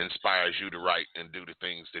inspires you to write and do the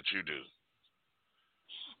things that you do?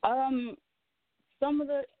 Some of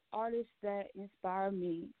the artists that inspire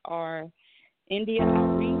me are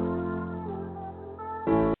C.R.E.E.,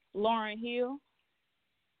 Lauryn Hill,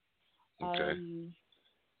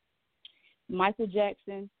 Michael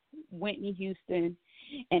Jackson, Whitney Houston,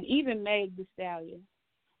 and even Meg Thee Stallion.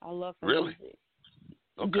 I love her music.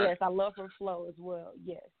 Okay. Yes, I love her flow as well.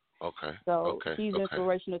 Yes. Okay. So she's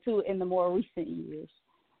inspirational too in the more recent years.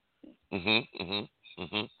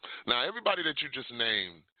 Now, everybody that you just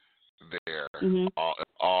named there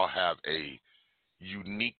all have a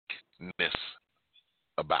uniqueness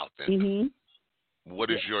about them.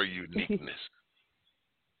 What is your uniqueness?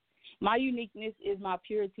 My uniqueness is my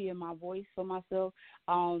purity in my voice for myself.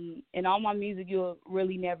 In all my music, you'll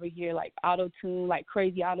really never hear like auto-tune, like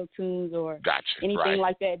crazy auto-tunes or anything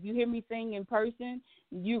like that. If you hear me sing in person,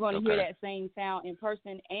 you're going to hear that same sound in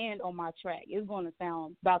person and on my track. It's going to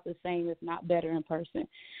sound about the same, if not better in person.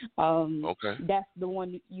 That's the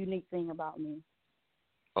one unique thing about me.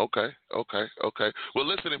 Okay. Well,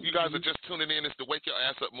 listen, if you guys are just tuning in, it's the Wake Your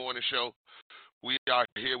Ass Up Morning Show. We are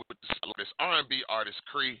here with this R&B artist,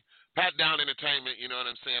 C.R.E.E. Pat Down Entertainment, you know what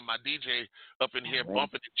I'm saying? My DJ up in here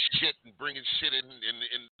bumping shit and bringing shit in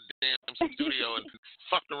the damn studio and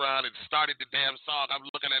fucked around and started the damn song. I'm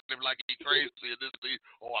looking at him like he crazy. And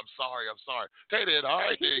I'm sorry. Hey, then, all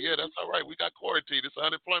right, then, yeah, that's all right. We got quarantine. It's an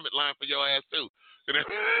unemployment line for your ass, too. You know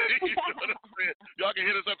what I'm saying? Y'all can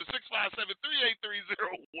hit us up at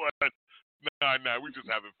 657-383-0199. We just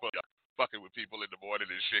having fun. Y'all fucking with people in the morning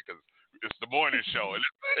and shit because it's the morning show and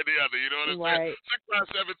the other, you know what I'm saying?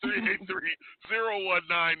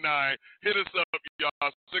 657-383-0199. Hit us up,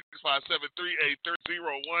 y'all.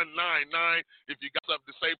 657-383-0199. If you got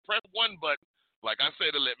something to say, press one button. Like I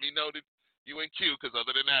said, to let me know that you in queue, because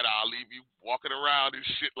other than that, I'll leave you walking around and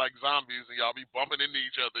shit like zombies, and y'all be bumping into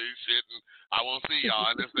each other and shit, and I won't see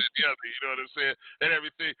y'all, and this and the other, you know what I'm saying, and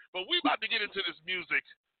everything. But we about to get into this music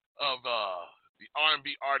of the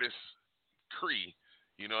R&B artist C.R.E.E.,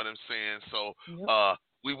 you know what I'm saying? So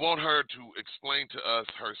we want her to explain to us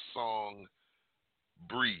her song,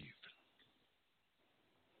 Breathe.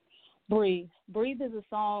 Breathe is a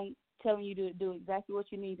song telling you to do exactly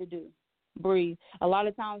what you need to do. Breathe. A lot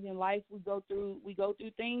of times in life we go through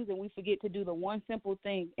things and we forget to do the one simple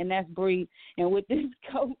thing, and that's breathe. And with this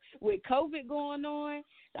with COVID going on,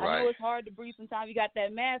 I know it's hard to breathe sometimes. You got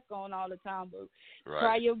that mask on all the time, but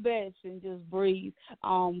try your best and just breathe.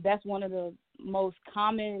 That's one of the most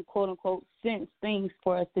common, quote unquote, sense things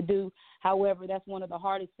for us to do. However, that's one of the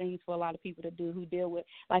hardest things for a lot of people to do who deal with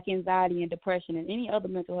like anxiety and depression and any other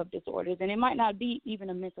mental health disorders. And it might not be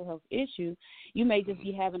even a mental health issue. You may just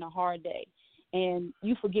be having a hard day and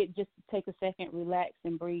you forget just to take a second, relax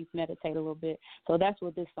and breathe, meditate a little bit. So that's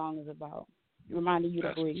what this song is about, reminding you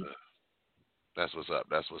to breathe. That's what's up.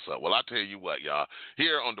 Well, I'll tell you what, y'all.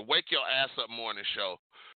 Here on the Wake Your Ass Up Morning Show,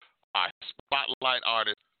 our spotlight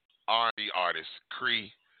artist, R&B artist,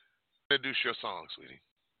 C.R.E.E. Introduce your song, sweetie.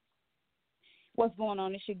 What's going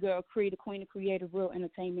on? It's your girl, C.R.E.E., the queen of creative, real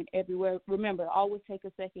entertainment everywhere. Remember, always take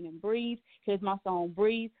a second and breathe. Here's my song,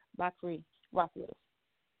 Breathe, by C.R.E.E. Rock with us.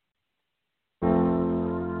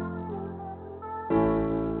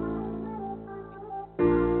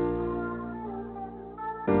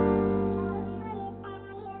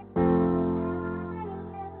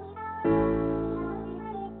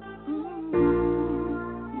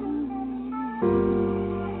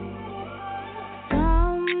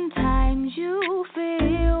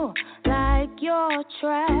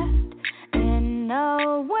 Trapped in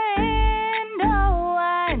a window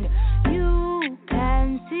and you can't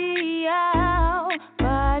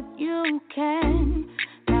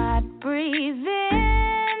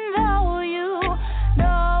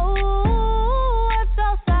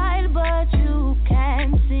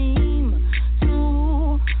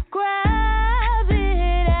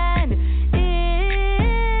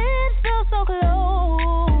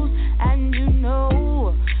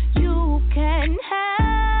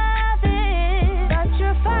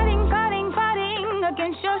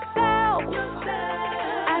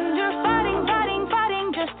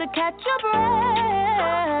catch your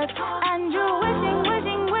breath. And you're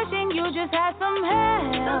wishing you just had some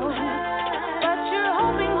help. But you're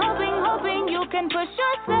hoping you can push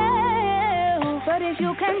yourself. But if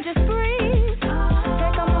you can just breathe,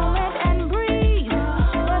 take a moment and breathe.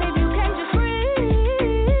 But if you can just breathe,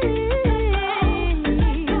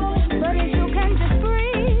 but if you can just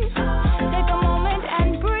breathe, take a moment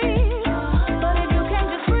and breathe. But if you can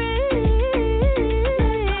just breathe,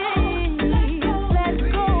 let's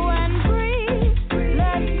go and breathe.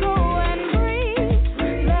 Let's go and breathe.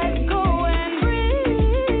 Let's go and breathe.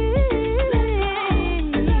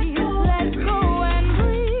 Let's go and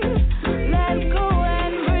breathe. Let's go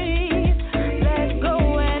and breathe. Let's go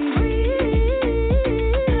and breathe.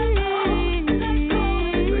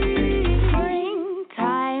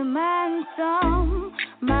 Springtime and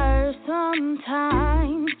summer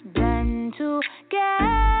sometimes blend together,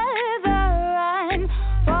 and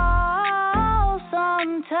fall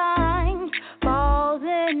sometimes falls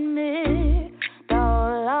in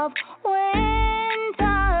middle of winter,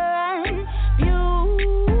 and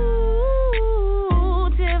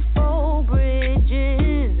beautiful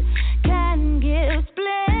bridges can give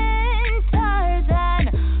splinters, and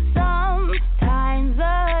sometimes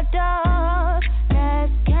the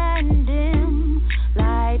darkness can dim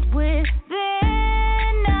light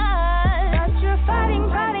within us. But you're fighting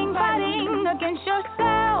against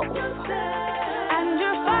yourself, and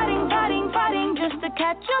you're fighting just to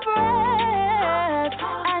catch your breath,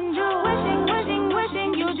 and you're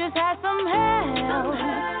wishing you just had some help.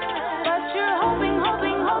 But you're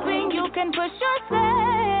hoping you can push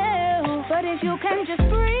yourself. But if you can just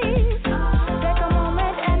breathe, take a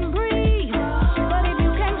moment and breathe. But if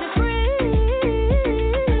you can just breathe,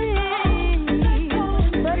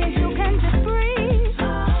 but if you can just breathe,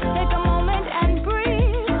 take a moment and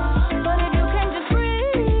breathe. But if you can just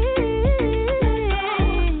breathe,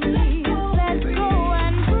 let's go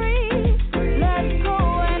and breathe. Let's go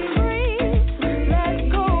and breathe. Let's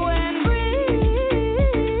go and breathe.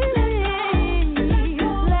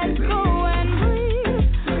 Let's go and breathe.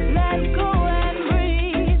 Let's go and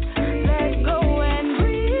breathe. Let's go and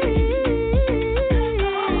breathe.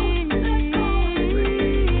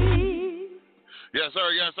 Yes, sir.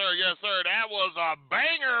 Yes, sir. Yes, sir. That was a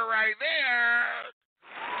banger right there.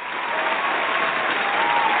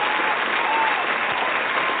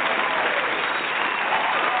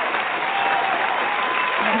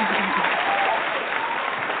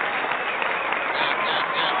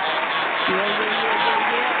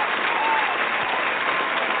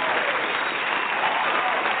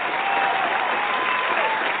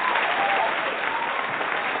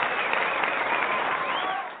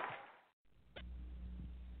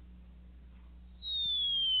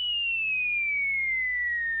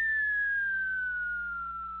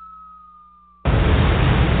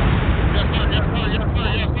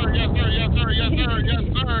 Yes,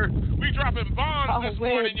 sir. We dropping bombs this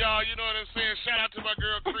morning, y'all. You know what I'm saying? Shout out to my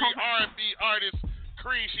girl, C.R.E.E, R&B artist,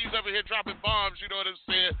 C.R.E.E. She's over here dropping bombs. You know what I'm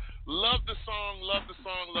saying? Love the song, love the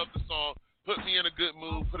song, love the song. Put me in a good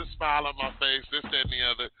mood. Put a smile on my face. This, that, and the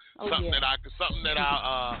other. Something that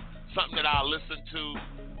I'll listen to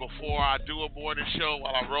before I do a morning show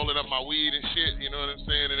while I'm rolling up my weed and shit. You know what I'm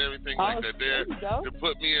saying? And everything like that. There to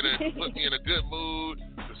put me in a good mood.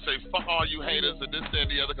 To say fuck all you haters and this, that,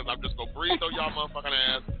 and the other. Because I'm just gonna breathe on y'all motherfucking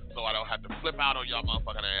ass, so I don't have to flip out on y'all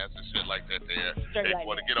motherfucking ass and shit like that. There. They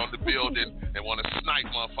want to get on the building and want to snipe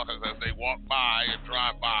motherfuckers as they walk by and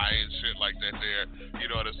drive by and shit like that. There. You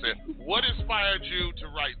know what I'm saying? What inspired you to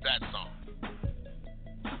write that song?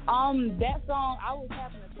 That song, I was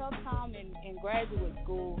having a tough time in graduate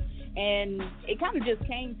school, and it kind of just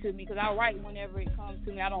came to me because I write whenever it comes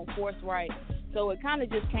to me. I don't force write. So it kind of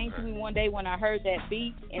just came to me one day when I heard that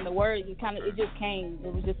beat and the words. It just came.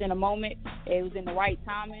 It was just in a moment. It was in the right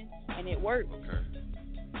timing, and it worked. Okay.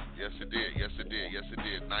 Yes, it did. Yes, it did. Yes, it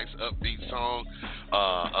did. Nice upbeat song.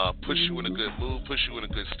 Puts you in a good mood. Puts you in a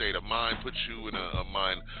good state of mind. Puts you in a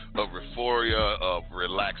mind of euphoria, of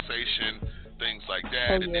relaxation, things like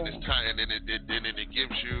that. And then it's time. And then it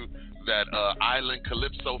gives you that island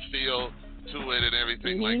calypso feel to it and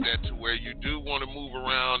everything like that, to where you do want to move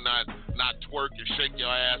around, not twerk and shake your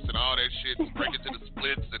ass and all that shit, and break it to the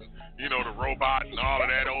splits and, you know, the robot and all of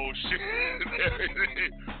that old shit and everything.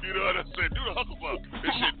 You know what I'm saying? Do the hucklebuck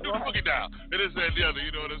and shit. Do the boogie down. And this, that, and the other. You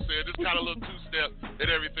know what I'm saying? Just kind of a little two-step and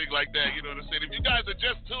everything like that. You know what I'm saying? If you guys are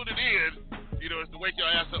just tuning in, you know, it's the Wake Your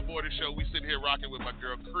Ass Up Morning Show. We sitting here rocking with my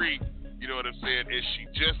girl, C.R.E.E. You know what I'm saying? And she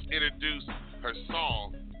just introduced her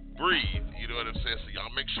song, breathe. You know what I'm saying? So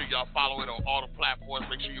y'all make sure y'all follow it on all the platforms.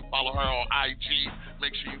 Make sure you follow her on IG.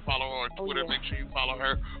 Make sure you follow her on Twitter. Make sure you follow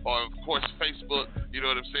her on, of course, Facebook. You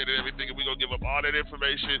know what I'm saying? And everything. And we're going to give up all that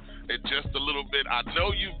information in just a little bit. I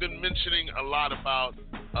know you've been mentioning a lot about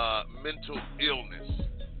mental illness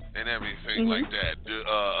and everything like that.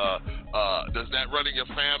 Does that run in your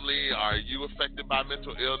family? Are you affected by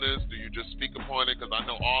mental illness? Do you just speak upon it? Because I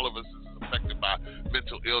know all of us is affected by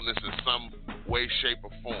mental illness in some way, shape,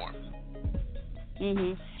 or form.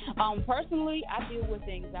 Personally, I deal with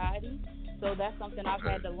anxiety, so that's something I've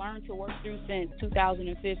had to learn to work through since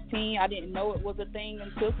 2015. I didn't know it was a thing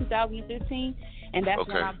until 2015, and that's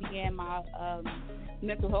when I began my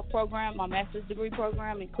mental health program, my master's degree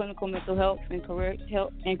program in clinical mental health and career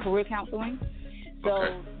counseling.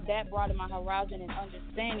 So that broadened my horizon and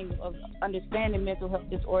understanding mental health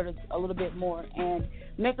disorders a little bit more. And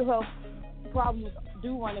mental health problems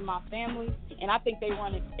do run in my family, and I think they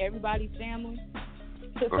run in everybody's family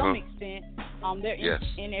to some extent. They're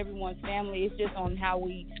in everyone's family. It's just on how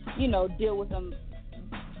we, deal with them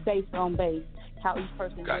based on how each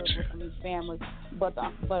person deals with them, each family. But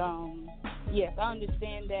yes, I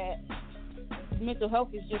understand that mental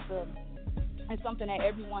health is just it's something that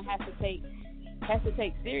everyone has to take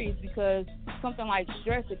serious, because something like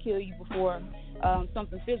stress will kill you before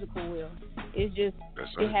something physical will. It's just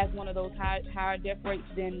it has one of those higher death rates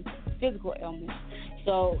than physical ailments.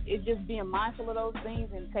 So it's just being mindful of those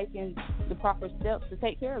things and taking the proper steps to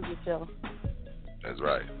take care of yourself. That's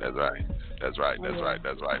right.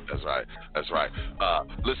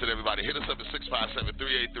 Listen, everybody, hit us up at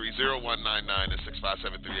 657-383-0199 and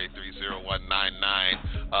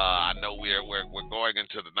 657-383-0199. I know we're going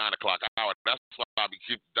into the 9 o'clock hour. That's why I be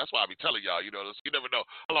telling y'all, you never know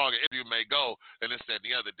how long an interview may go, and this, that, and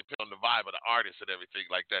the other, depending on the vibe of the artist and everything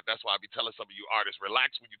like that. That's why I be telling some of you artists,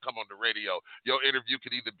 relax when you come on the radio. Your interview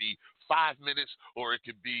could either be 5 minutes or it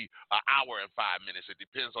could be an hour and 5 minutes. It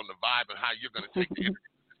depends on the vibe and how you're going to take the interview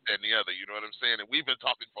and the other. You know what I'm saying? And we've been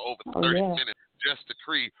talking for over 30 minutes just to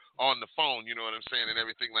C.R.E.E on the phone. You know what I'm saying? And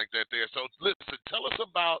everything like that there. So listen, tell us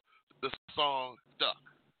about the song Stuck.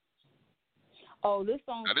 Oh, this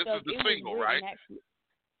song now, this Stuck. This is the single, right?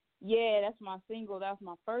 Yeah, that's my single. That was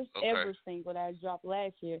my first ever single that I dropped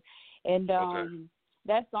last year. And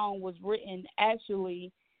that song was written,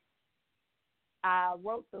 actually, I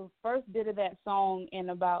wrote the first bit of that song in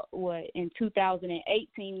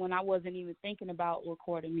 2018, when I wasn't even thinking about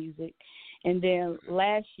recording music. And then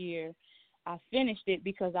last year I finished it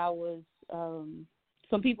because I was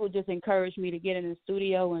some people just encouraged me to get in the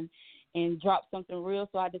studio and drop something real,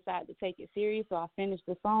 so I decided to take it serious. So I finished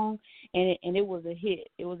the song, and it was a hit.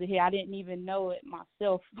 It was a hit. I didn't even know it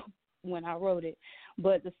myself when I wrote it,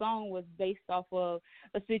 but the song was based off of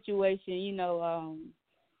a situation,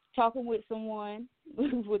 talking with someone,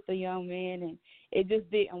 with a young man, and it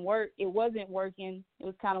just didn't work. It wasn't working. It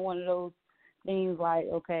was kind of one of those things like,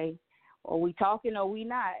 okay, are we talking or we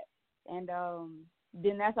not? And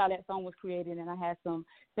then that's how that song was created. And I had some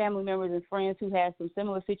family members and friends who had some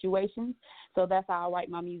similar situations. So that's how I write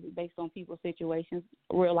my music, based on people's situations,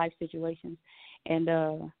 real life situations. And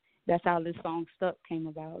that's how this song Stuck came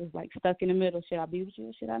about. It's like stuck in the middle. Should I be with you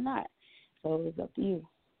or should I not? So it's up to you.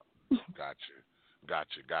 Got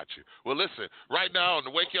you. Well, listen, right now on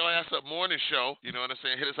the Wake Your Ass Up morning show, you know what I'm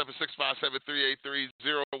saying? Hit us up at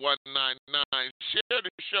 657-383-0199. Share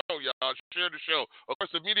the show, y'all. Share the show. Of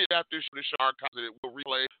course, immediately after the show, archives it will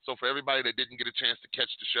replay. So for everybody that didn't get a chance to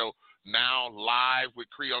catch the show now live with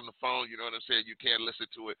C.R.E.E on the phone, you know what I'm saying? You can listen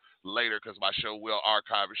to it later because my show will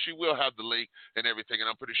archive it. She will have the link and everything, and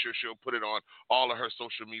I'm pretty sure she'll put it on all of her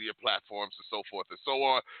social media platforms and so forth and so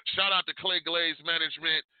on. Shout out to Clay Glaze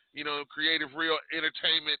Management. Creative Real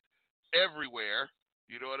Entertainment everywhere.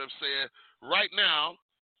 You know what I'm saying? Right now,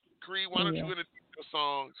 C.R.E.E, why don't you introduce your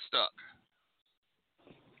song, Stuck?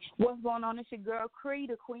 What's going on? It's your girl, C.R.E.E,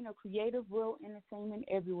 the queen of creative real entertainment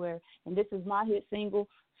everywhere. And this is my hit single,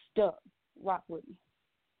 Stuck. Rock with me.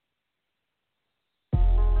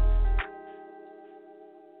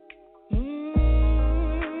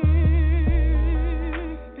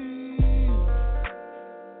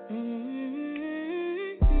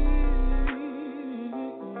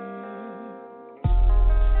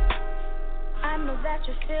 That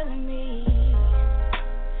you're feeling me,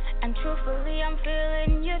 and truthfully I'm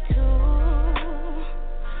feeling you too,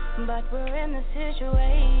 but we're in a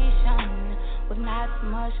situation with not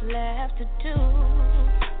much left to do.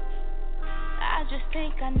 I just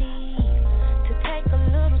think I need to take a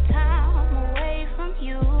little time away from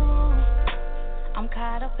you. I'm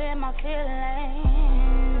caught up in my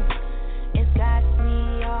feelings, it's got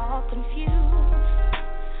me all confused.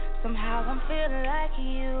 Somehow I'm feeling like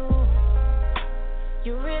you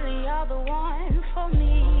really are the one for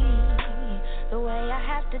me. The way I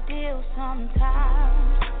have to deal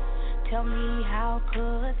sometimes. Tell me, how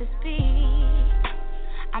could this be?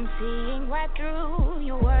 I'm seeing right through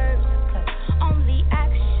your words, 'cause only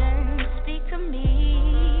actions speak to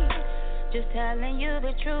me. Just telling you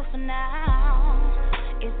the truth for now.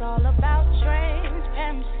 It's all about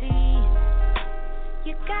transparency.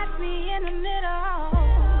 You got me in the middle,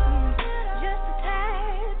 just a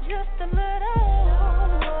tad, just a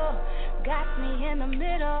little. Got me in the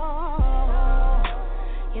middle.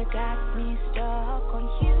 You got me stuck on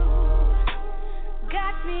you.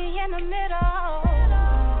 Got me in the middle.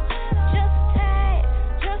 Just a tad,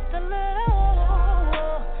 just a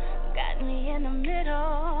little. Got me in the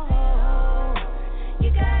middle. You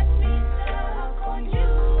got me stuck on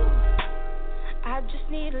you. I just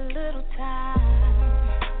need a little time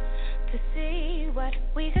to see what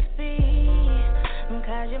we could be.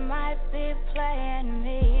 'Cause you might be playing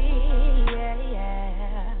me.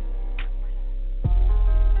 Yeah.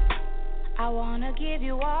 I wanna give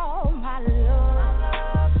you all my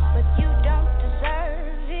love, but you don't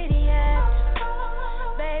deserve it yet.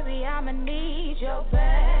 Baby, I'ma need your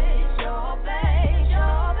best, your best,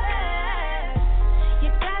 your best. You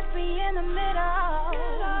got me in the middle,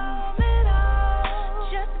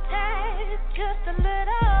 just a tad, just a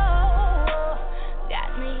little.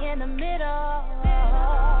 Got me in the middle.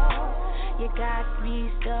 You got me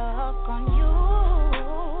stuck on you.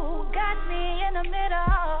 Got me in the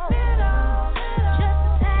middle. Just a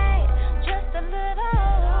tad, just a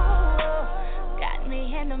little. Got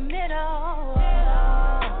me in the middle.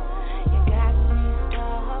 You got me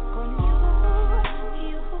stuck on you.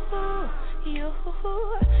 You,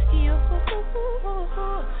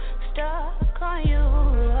 stuck on you.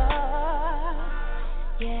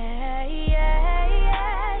 Yeah.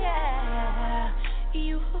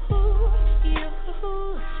 You,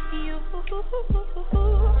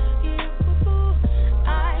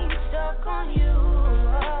 I'm stuck on you.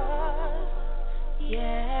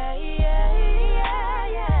 Yeah. You.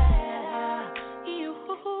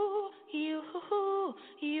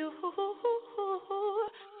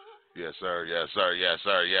 Yes,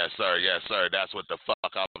 sir. That's what the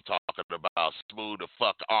fuck I'm talking about. Smooth the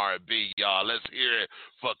fuck R&B, y'all. Let's hear it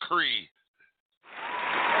for C.R.E.E.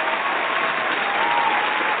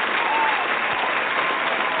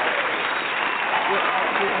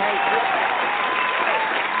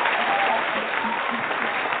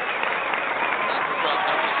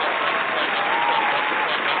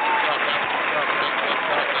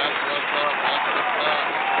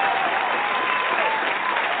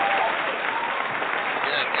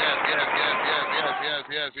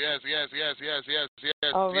 Yes.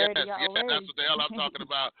 Already. That's what the hell I'm talking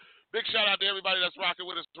about. Big shout out to everybody that's rocking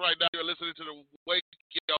with us right now. You're listening to the Wake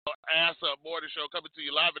Your Ass Up Morning Show coming to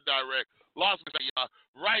you live and direct. Las Vegas.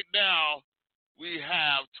 Right now, we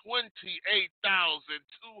have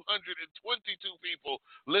 28,222 people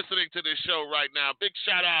listening to this show right now. Big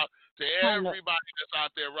shout out to everybody that's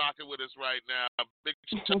out there rocking with us right now. Big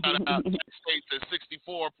shout out to States at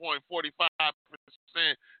 64.45%,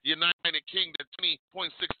 United Kingdom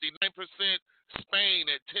 20.69%, Spain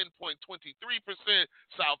at 10.23%,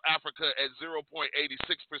 South Africa at 0.86%,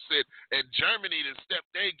 and Germany to step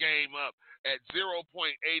their game up at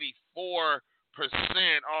 0.84%.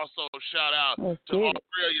 Also, shout out to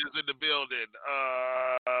Australia is in the building.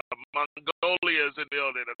 Mongolia is in the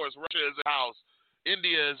building. Of course, Russia is in the house.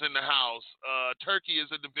 India is in the house. Turkey is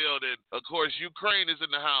in the building. Of course, Ukraine is in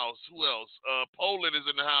the house. Who else? Poland is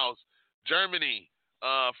in the house. Germany,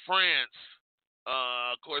 France.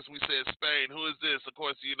 Of course, we said Spain. Who is this? Of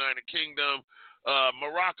course, the United Kingdom.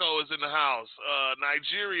 Morocco is in the house.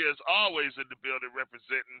 Nigeria is always in the building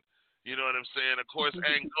representing. You know what I'm saying? Of course,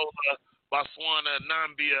 Angola, Botswana,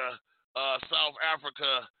 Namibia, South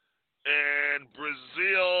Africa, and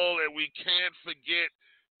Brazil. And we can't forget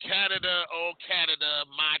Canada. Oh, Canada,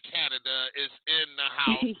 my Canada is in the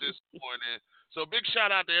house this morning. So big shout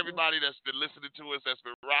out to everybody that's been listening to us, that's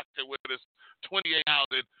been rocking with us.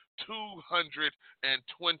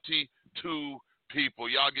 28,222 people.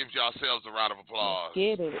 Y'all give yourselves a round of applause.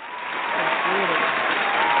 Let's get it.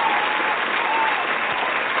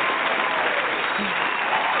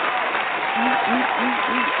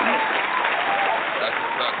 That's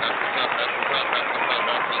what's up.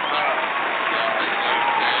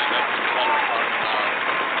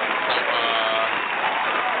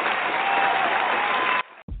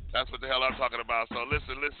 That's what the hell I'm talking about. So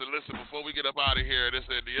listen. Before we get up out of here, this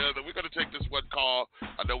and the other, we're going to take this one call.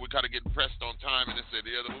 I know we're kind of getting pressed on time and this and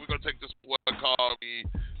the other, but we're going to take this one call. We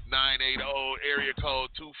area code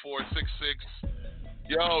 2466.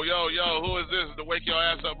 Yo, who is this? The Wake Your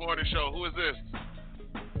Ass Up Morning Show. Who is this?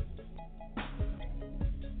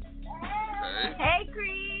 Okay. Hey,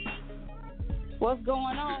 Cree. What's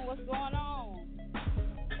going on?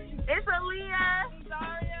 It's Aaliyah.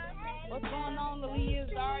 Zaria. What's going on,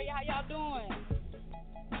 Aaliyah, Zaria? How y'all doing?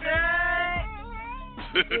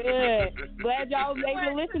 Good. Glad y'all was able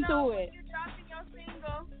to listen to it. You're dropping your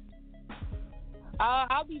single.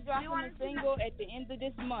 I'll be dropping a single at the end of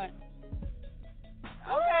this month.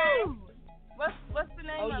 Okay. What's the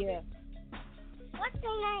name of yeah. it? What's the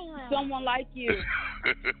name of it? Someone Like You.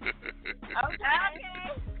 Okay.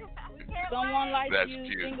 Someone Like That's You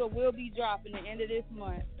cute. single will be dropping at the end of this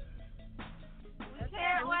month. We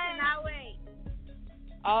cannot wait.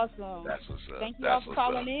 Awesome. That's what's up. Thank you all for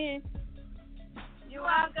calling in. You're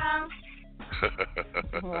welcome.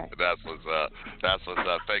 Right. That's what's up.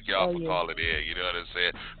 Thank y'all for yeah. calling in. You know what I'm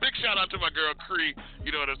saying? Big shout out to my girl C.R.E.E.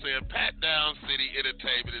 You know what I'm saying? Pat Down City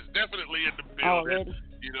Entertainment is definitely in the building. Already.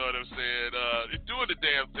 You know what I'm saying? Doing the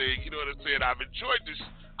damn thing. You know what I'm saying? I've enjoyed this.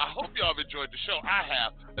 I hope y'all have enjoyed the show. I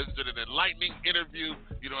have. It's been an enlightening interview.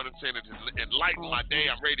 You know what I'm saying? It's enlightened my day.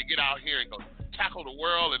 I'm ready to get out here and go tackle the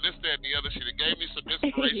world and this, that, and the other shit. It gave me some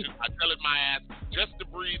inspiration. I tell it my ass just to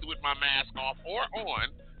breathe with my mask off or on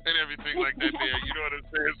and everything like that there. You know what I'm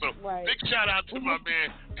saying? So right. Big shout out to my man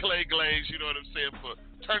Clay Glaze, you know what I'm saying, for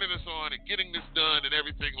turning us on and getting this done and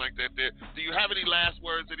everything like that there. Do you have any last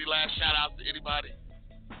words, any last shout outs to anybody?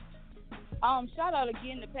 Shout out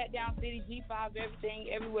again to Pat Down City, G5, everything,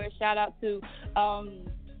 everywhere. Shout out to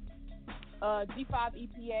G5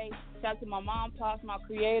 EPA. Shout out to my mom, Pops, my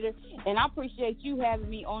creator. And I appreciate you having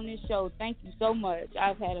me on this show. Thank you so much.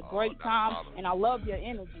 I've had a great time, and I love your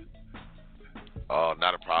energy. Oh,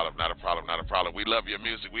 not a problem. We love your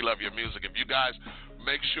music. If you guys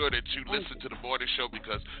make sure that you listen to the morning show,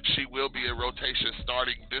 because she will be in rotation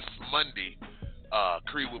starting this Monday.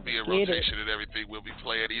 C.R.E.E. will be in rotation and everything. We'll be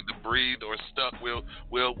playing either Breathe or Stuck. We'll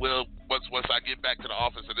once I get back to the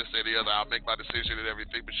office and this and the other, I'll make my decision and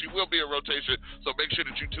everything. But she will be in rotation, so make sure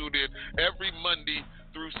that you tune in every Monday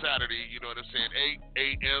through Saturday. You know what I'm saying?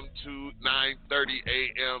 8 a.m. to 9:30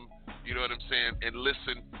 a.m. You know what I'm saying? And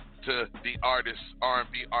listen to the artist,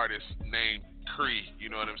 R&B artist named C.R.E.E.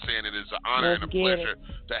 You know what I'm saying? It is an honor and a pleasure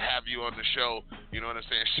to have you on the show. You know what I'm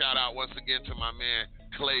saying? Shout out once again to my man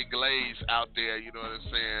Clay Glaze out there. You know what I'm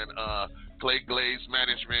saying? Clay Glaze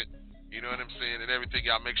Management. You know what I'm saying? And everything.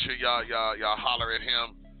 Y'all make sure y'all holler at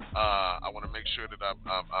him. I want to make sure that I'm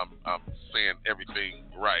saying everything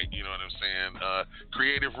right. You know what I'm saying?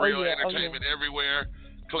 Creative Real Entertainment everywhere.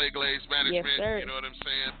 Clay Glaze Management. Yes, you know what I'm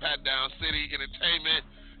saying? Pat Down City Entertainment.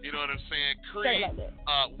 You know what I'm saying?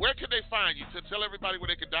 C.R.E.E. Where can they find you? Tell everybody where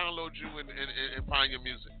they can download you and find your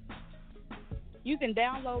music. You can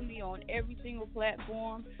download me on every single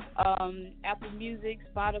platform, Apple Music,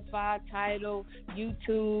 Spotify, Tidal,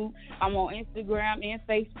 YouTube. I'm on Instagram and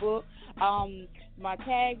Facebook. My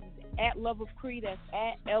tag is at Love of C.R.E.E. That's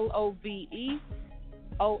at LOVEOFCREE.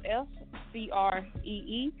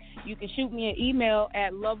 You can shoot me an email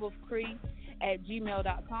at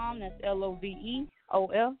loveofcree@gmail.com. That's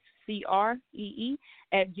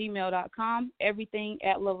LOVEOFCREE@gmail.com. Everything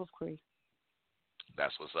at Love of C.R.E.E.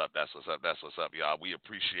 That's what's up, y'all. We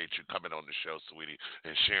appreciate you coming on the show, sweetie,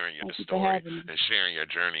 and sharing your story and sharing your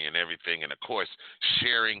journey and everything, and of course,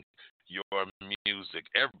 sharing your music.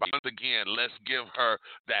 Everybody, once again, let's give her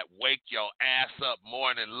that wake your ass up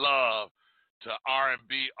morning love to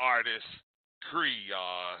R&B artist C.R.E.E.,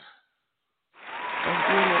 y'all.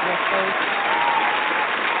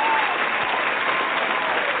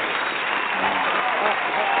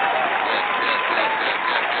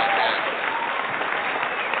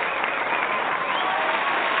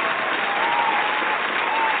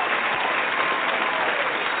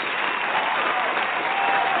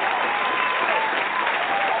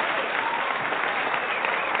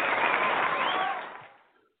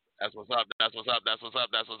 That's what's up,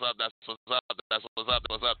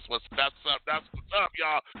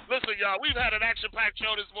 y'all. Listen, y'all, we've had an action-packed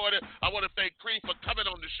show this morning. I want to thank C.R.E.E. for coming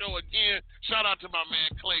on the show again. Shout out to my man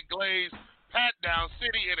Clay Glaze, Pat Down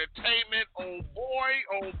City Entertainment. Oh boy.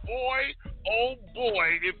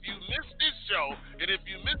 If you missed this show, and if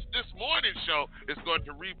you missed this morning show, it's going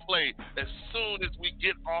to replay as soon as we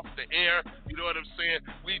get off the air. You know what I'm saying?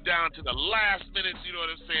 We down to the last minutes, you know what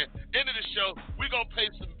I'm saying? End of the show, we going to pay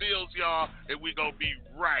some bills, y'all, and we going to be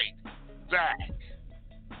right back.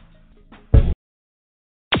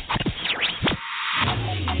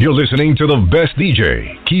 You're listening to the best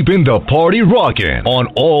DJ, keeping the party rocking on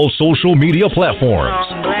all social media platforms.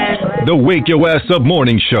 The Wake Your Ass Up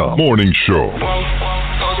Morning Show.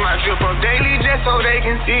 so they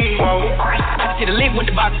can see. Whoa. I see the link with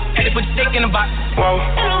the box, had to put the stick in the box. Whoa.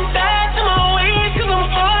 And I'm back to my ways, cause I'm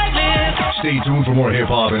falling. Stay tuned for more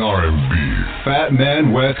hip-hop and R&B. Fat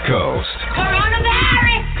Man West Coast.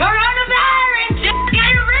 Coronavirus! Coronavirus! Just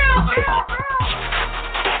get real!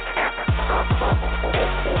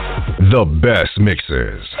 The best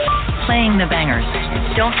mixes. Playing the bangers.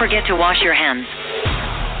 Don't forget to wash your hands.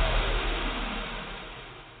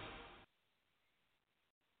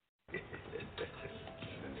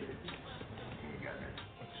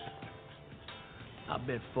 I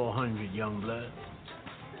bet 400, young blood.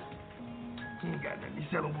 You ain't got nothing. You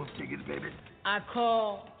selling wolf tickets, baby. I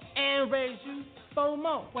call and raise you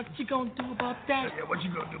FOMO. What you gonna do about that? Yeah, what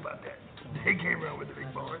you gonna do about that? They came around with the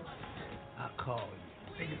big boys. I call you.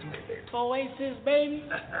 Take it to me, baby. Oasis, baby.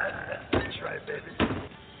 That's right, baby.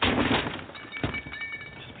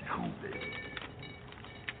 Just be cool, baby.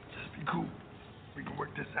 Just be cool. We can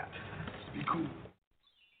work this out. Just be cool.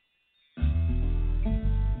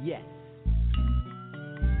 Yes.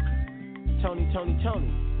 Tony.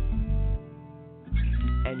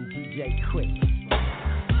 And DJ Quick.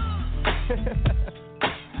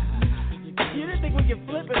 You didn't think we could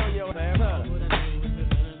flip it on your ass, huh?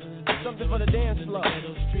 Something for the dance floor.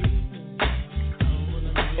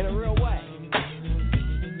 In a real way.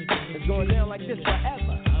 It's going down like this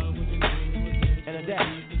forever. And a day.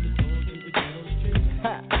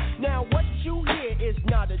 Now what you hear is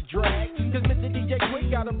not a drag. Cause Mr. DJ Quick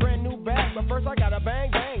got a brand new bag. But first I got a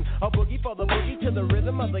bang bang. A boogie for the boogie to the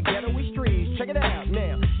rhythm of the ghetto streets. Check it out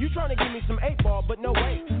now. You trying to give me some 8-ball, but no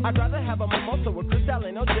way. I'd rather have a mimosa with Cristal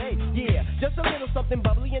and OJ. Yeah, just a little something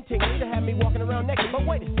bubbly and tingly to have me walking around naked. But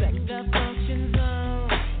wait a second. The function's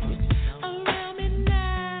on around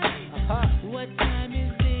midnight. What time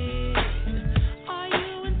is it? Are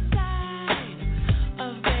you inside?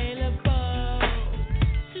 Available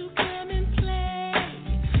to come and play?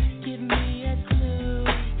 Give me a clue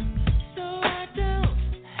so I don't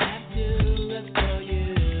have to look for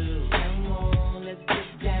you. Come on, let's get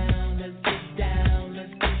down, let's get down,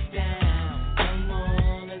 let's get down. Come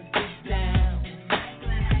on, let's get down.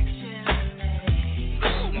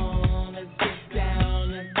 Come on, let's get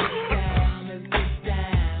down, let's get down, let's get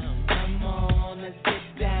down. Come on, let's get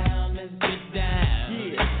down, let's get down.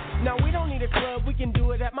 Yeah. Now we don't need a club, we can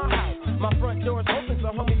do it at my house. My front door's open, so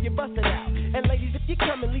homies get busted out. And ladies, if you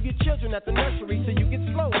come and leave your children at the nursery so you get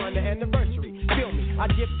slow on the anniversary. Feel me, I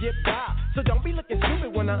dip, die. So don't be looking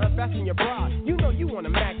stupid when I unfasten your bra. You know you wanna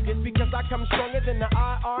max this because I come stronger than the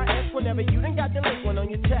IRS whenever you done got the link one on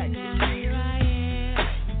your text. Now here I am,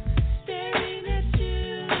 staring at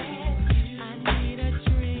you. I need a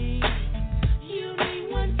drink. You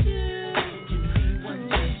need one too.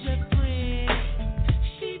 Who's your friend?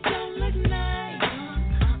 She don't look nice,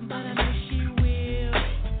 but I know she will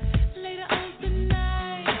later on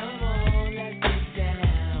tonight. Come on, let's get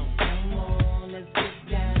down. Come on, let's get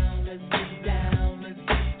down. Let's get down. Let's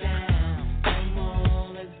get down. Come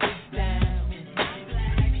on, let's get down.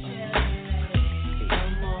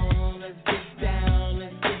 Come on, let's get down.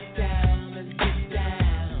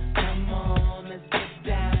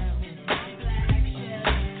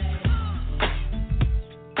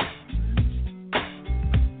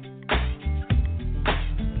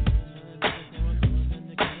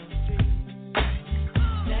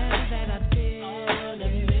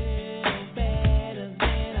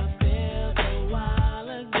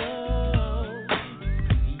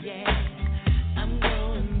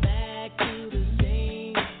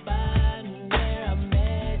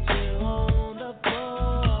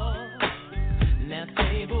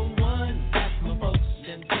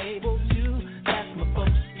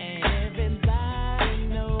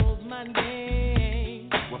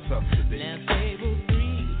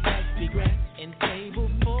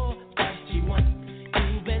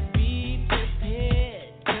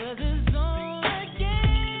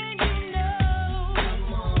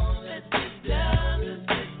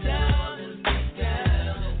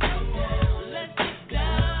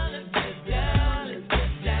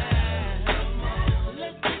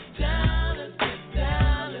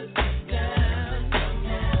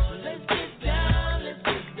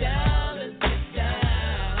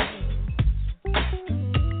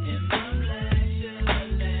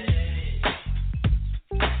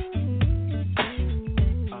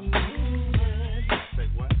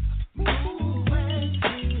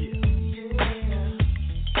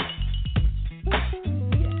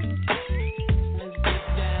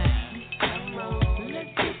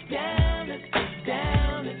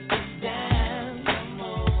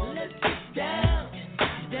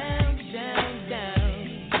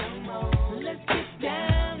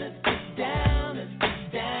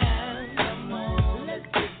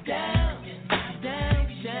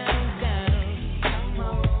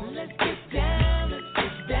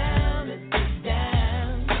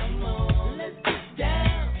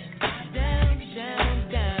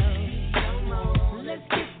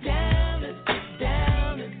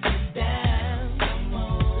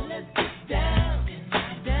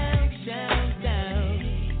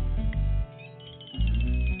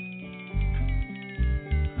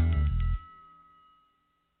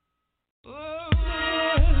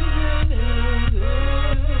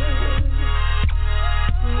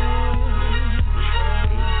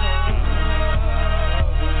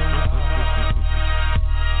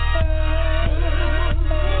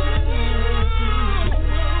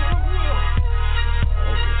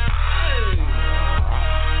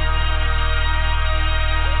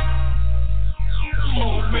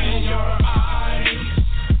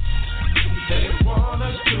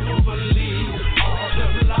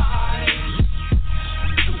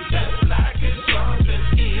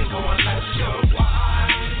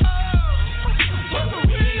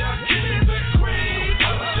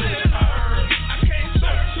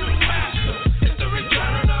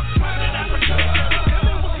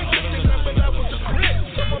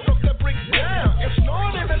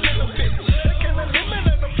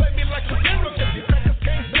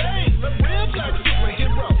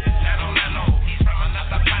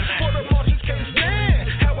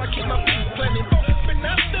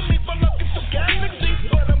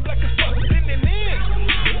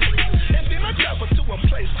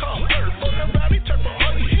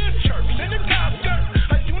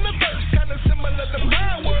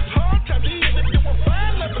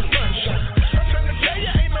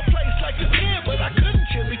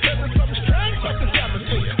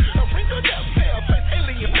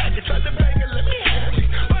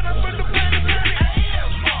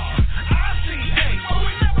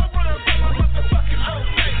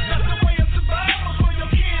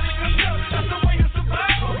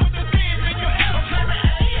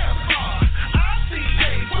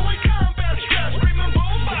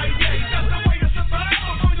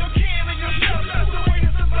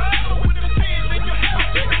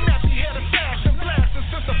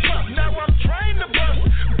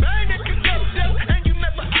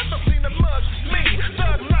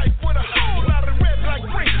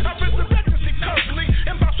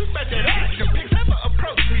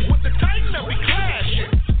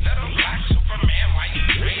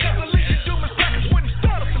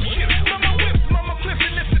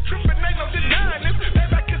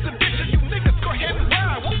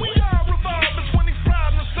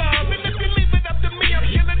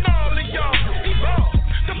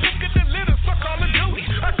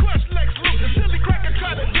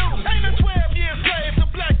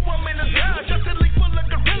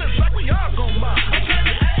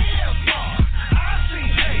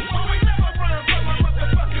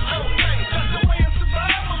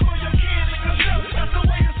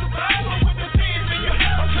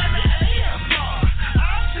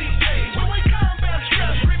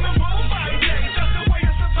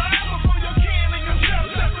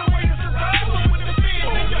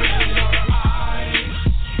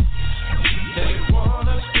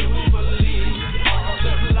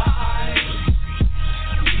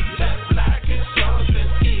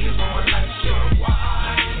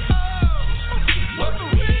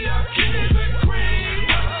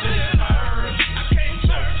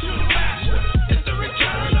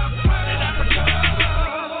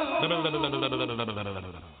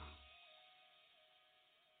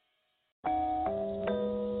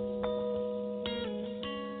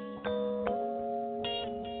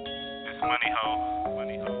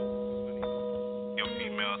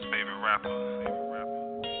 rapper.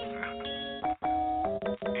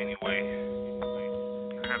 Anyway,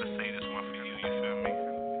 I gotta say this one for you, you feel me?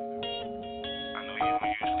 I know you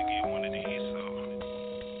don't usually get one of these, so I'm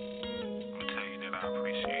gonna tell you that I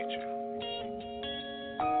appreciate you.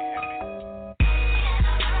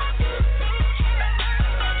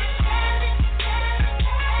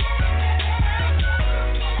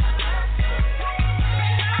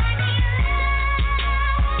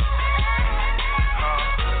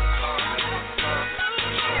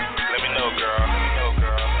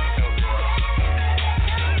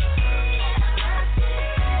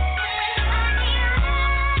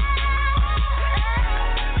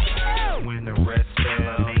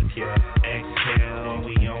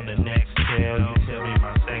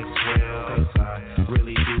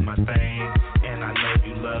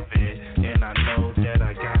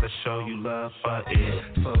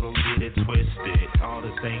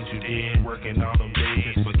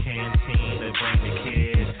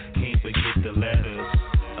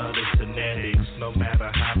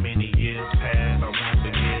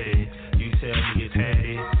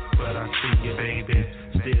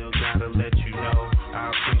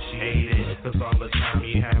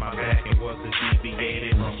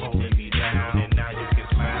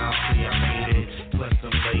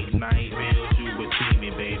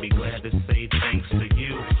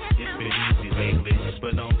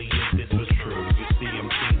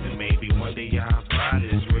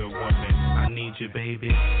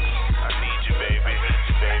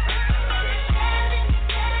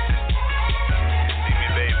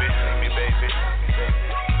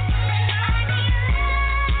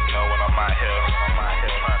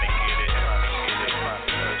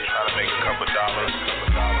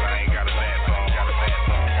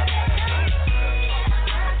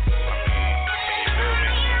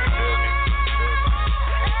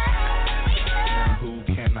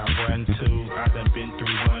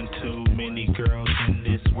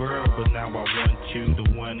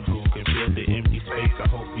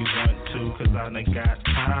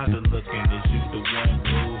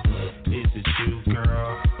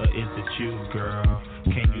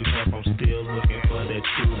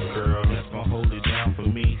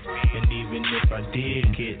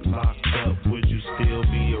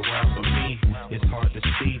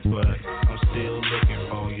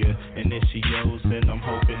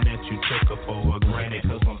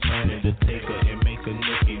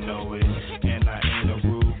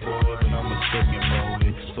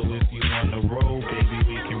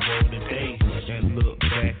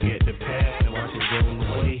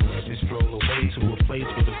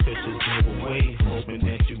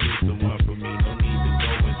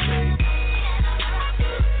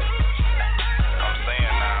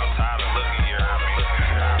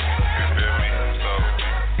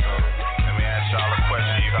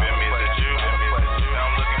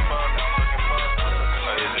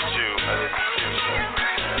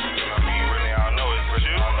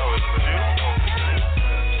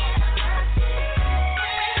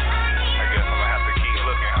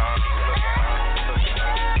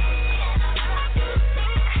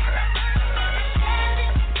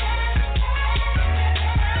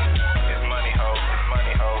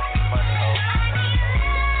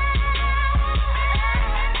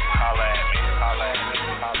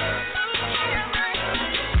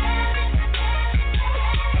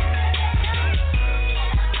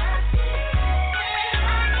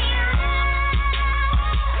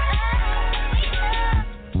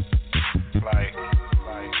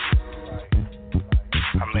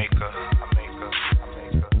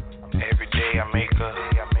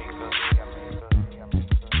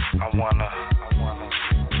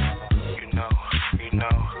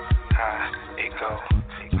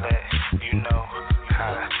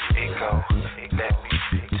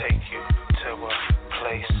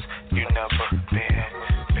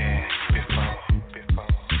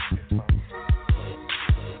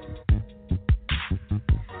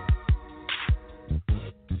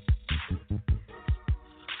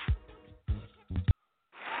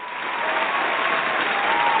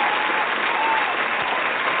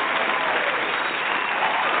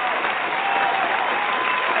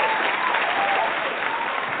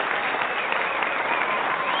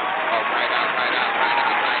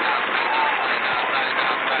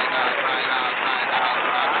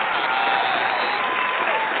 You hear me?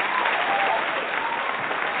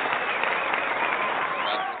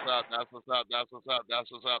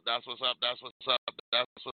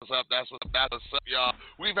 That's what's up, y'all.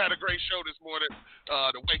 We've had a great show this morning.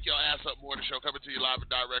 The Wake Your Ass Up Morning Show coming to you live and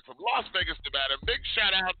direct from Las Vegas, Nevada. Big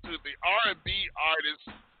shout out to the R&B artist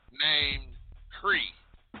named C.R.E.E.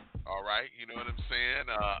 All right. right? You know what I'm saying?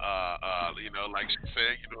 Like she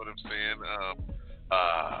said, you know what I'm saying?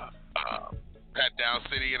 Pat Down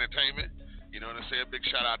City Entertainment. You know what I'm saying? Big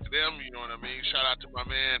shout out to them. You know what I mean? Shout out to my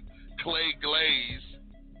man Clay Glaze.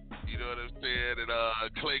 You know what I'm saying? And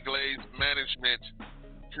Clay Glaze Management.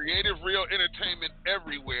 Creative Real Entertainment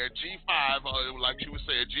everywhere. G5, like she was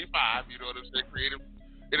saying, G5. You know what I'm saying? Creative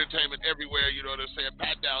Entertainment everywhere. You know what I'm saying?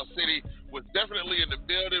 Pat Down City was definitely in the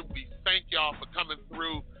building. We thank y'all for coming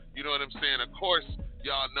through. You know what I'm saying? Of course,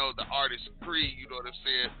 y'all know the artist C.R.E.E. You know what I'm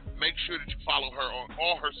saying? Make sure that you follow her on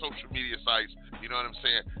all her social media sites. You know what I'm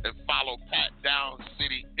saying? And follow Pat Down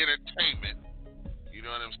City Entertainment. You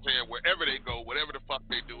know what I'm saying? Wherever they go, whatever the fuck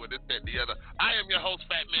they do, and this, that, and the other. I am your host,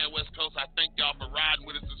 Fat Man West Coast. I thank y'all for riding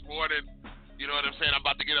with us this morning. You know what I'm saying? I'm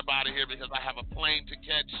about to get up out of here because I have a plane to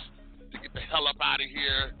catch to get the hell up out of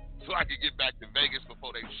here so I can get back to Vegas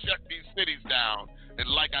before they shut these cities down. And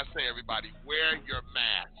like I say, everybody, wear your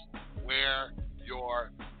mask. Wear your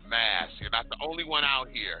mask. You're not the only one out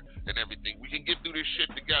here and everything. We can get through this shit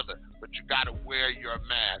together, but you got to wear your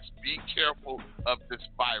mask. Be careful of this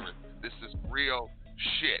virus. This is real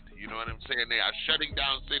shit. You know what I'm saying? They are shutting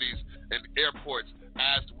down cities and airports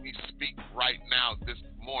as we speak right now this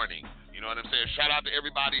morning. You know what I'm saying? Shout out to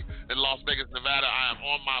everybody in Las Vegas, Nevada. I am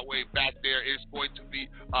on my way back there. It's going to be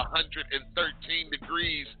 113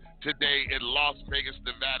 degrees today in Las Vegas,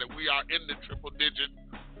 Nevada. We are in the triple digits.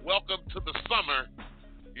 Welcome to the summer.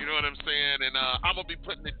 You know what I'm saying? And I'm going to be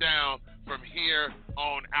putting it down from here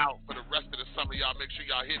on out for the rest of the summer. Y'all make sure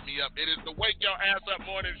y'all hit me up. It is the Wake Your Ass Up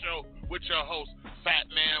Morning Show with your host, Fat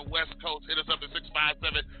Man West Coast. Hit us up at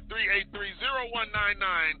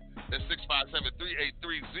 657-383-0199. That's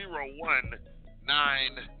 657-383-0199.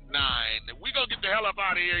 And we going to get the hell up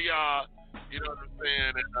out of here, y'all. You know what I'm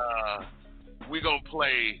saying? And we going to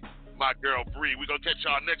play my girl Bree. We going to catch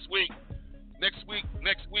y'all next week. Next week,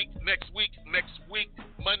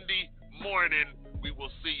 Monday morning, we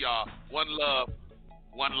will see y'all. One love,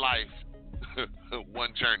 one life,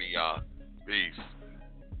 one journey, y'all. Peace.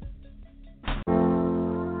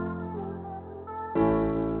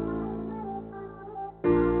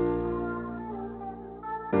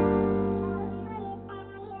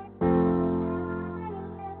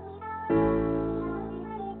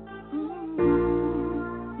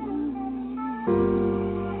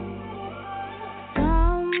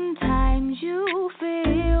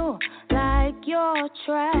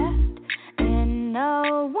 Trapped in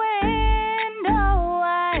a window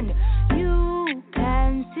and you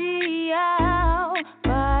can see out,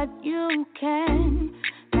 but you can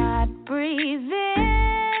not breathe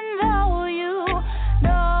in, though you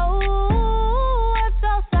know what's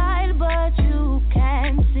outside, but you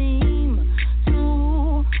can't seem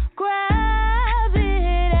to grab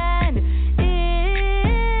it, and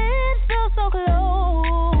it feels so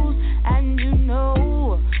close, and you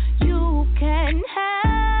know you can have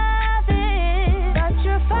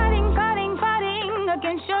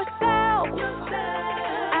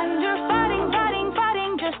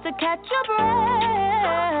catch your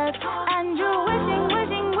breath, and you're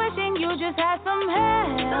wishing you just had some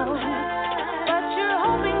help, but you're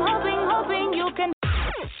hoping you can.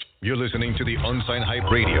 You're listening to the Unsigned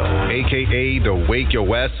Hype Radio, a.k.a. the Wake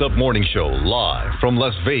Your Ass Up Morning Show, live from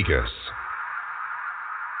Las Vegas.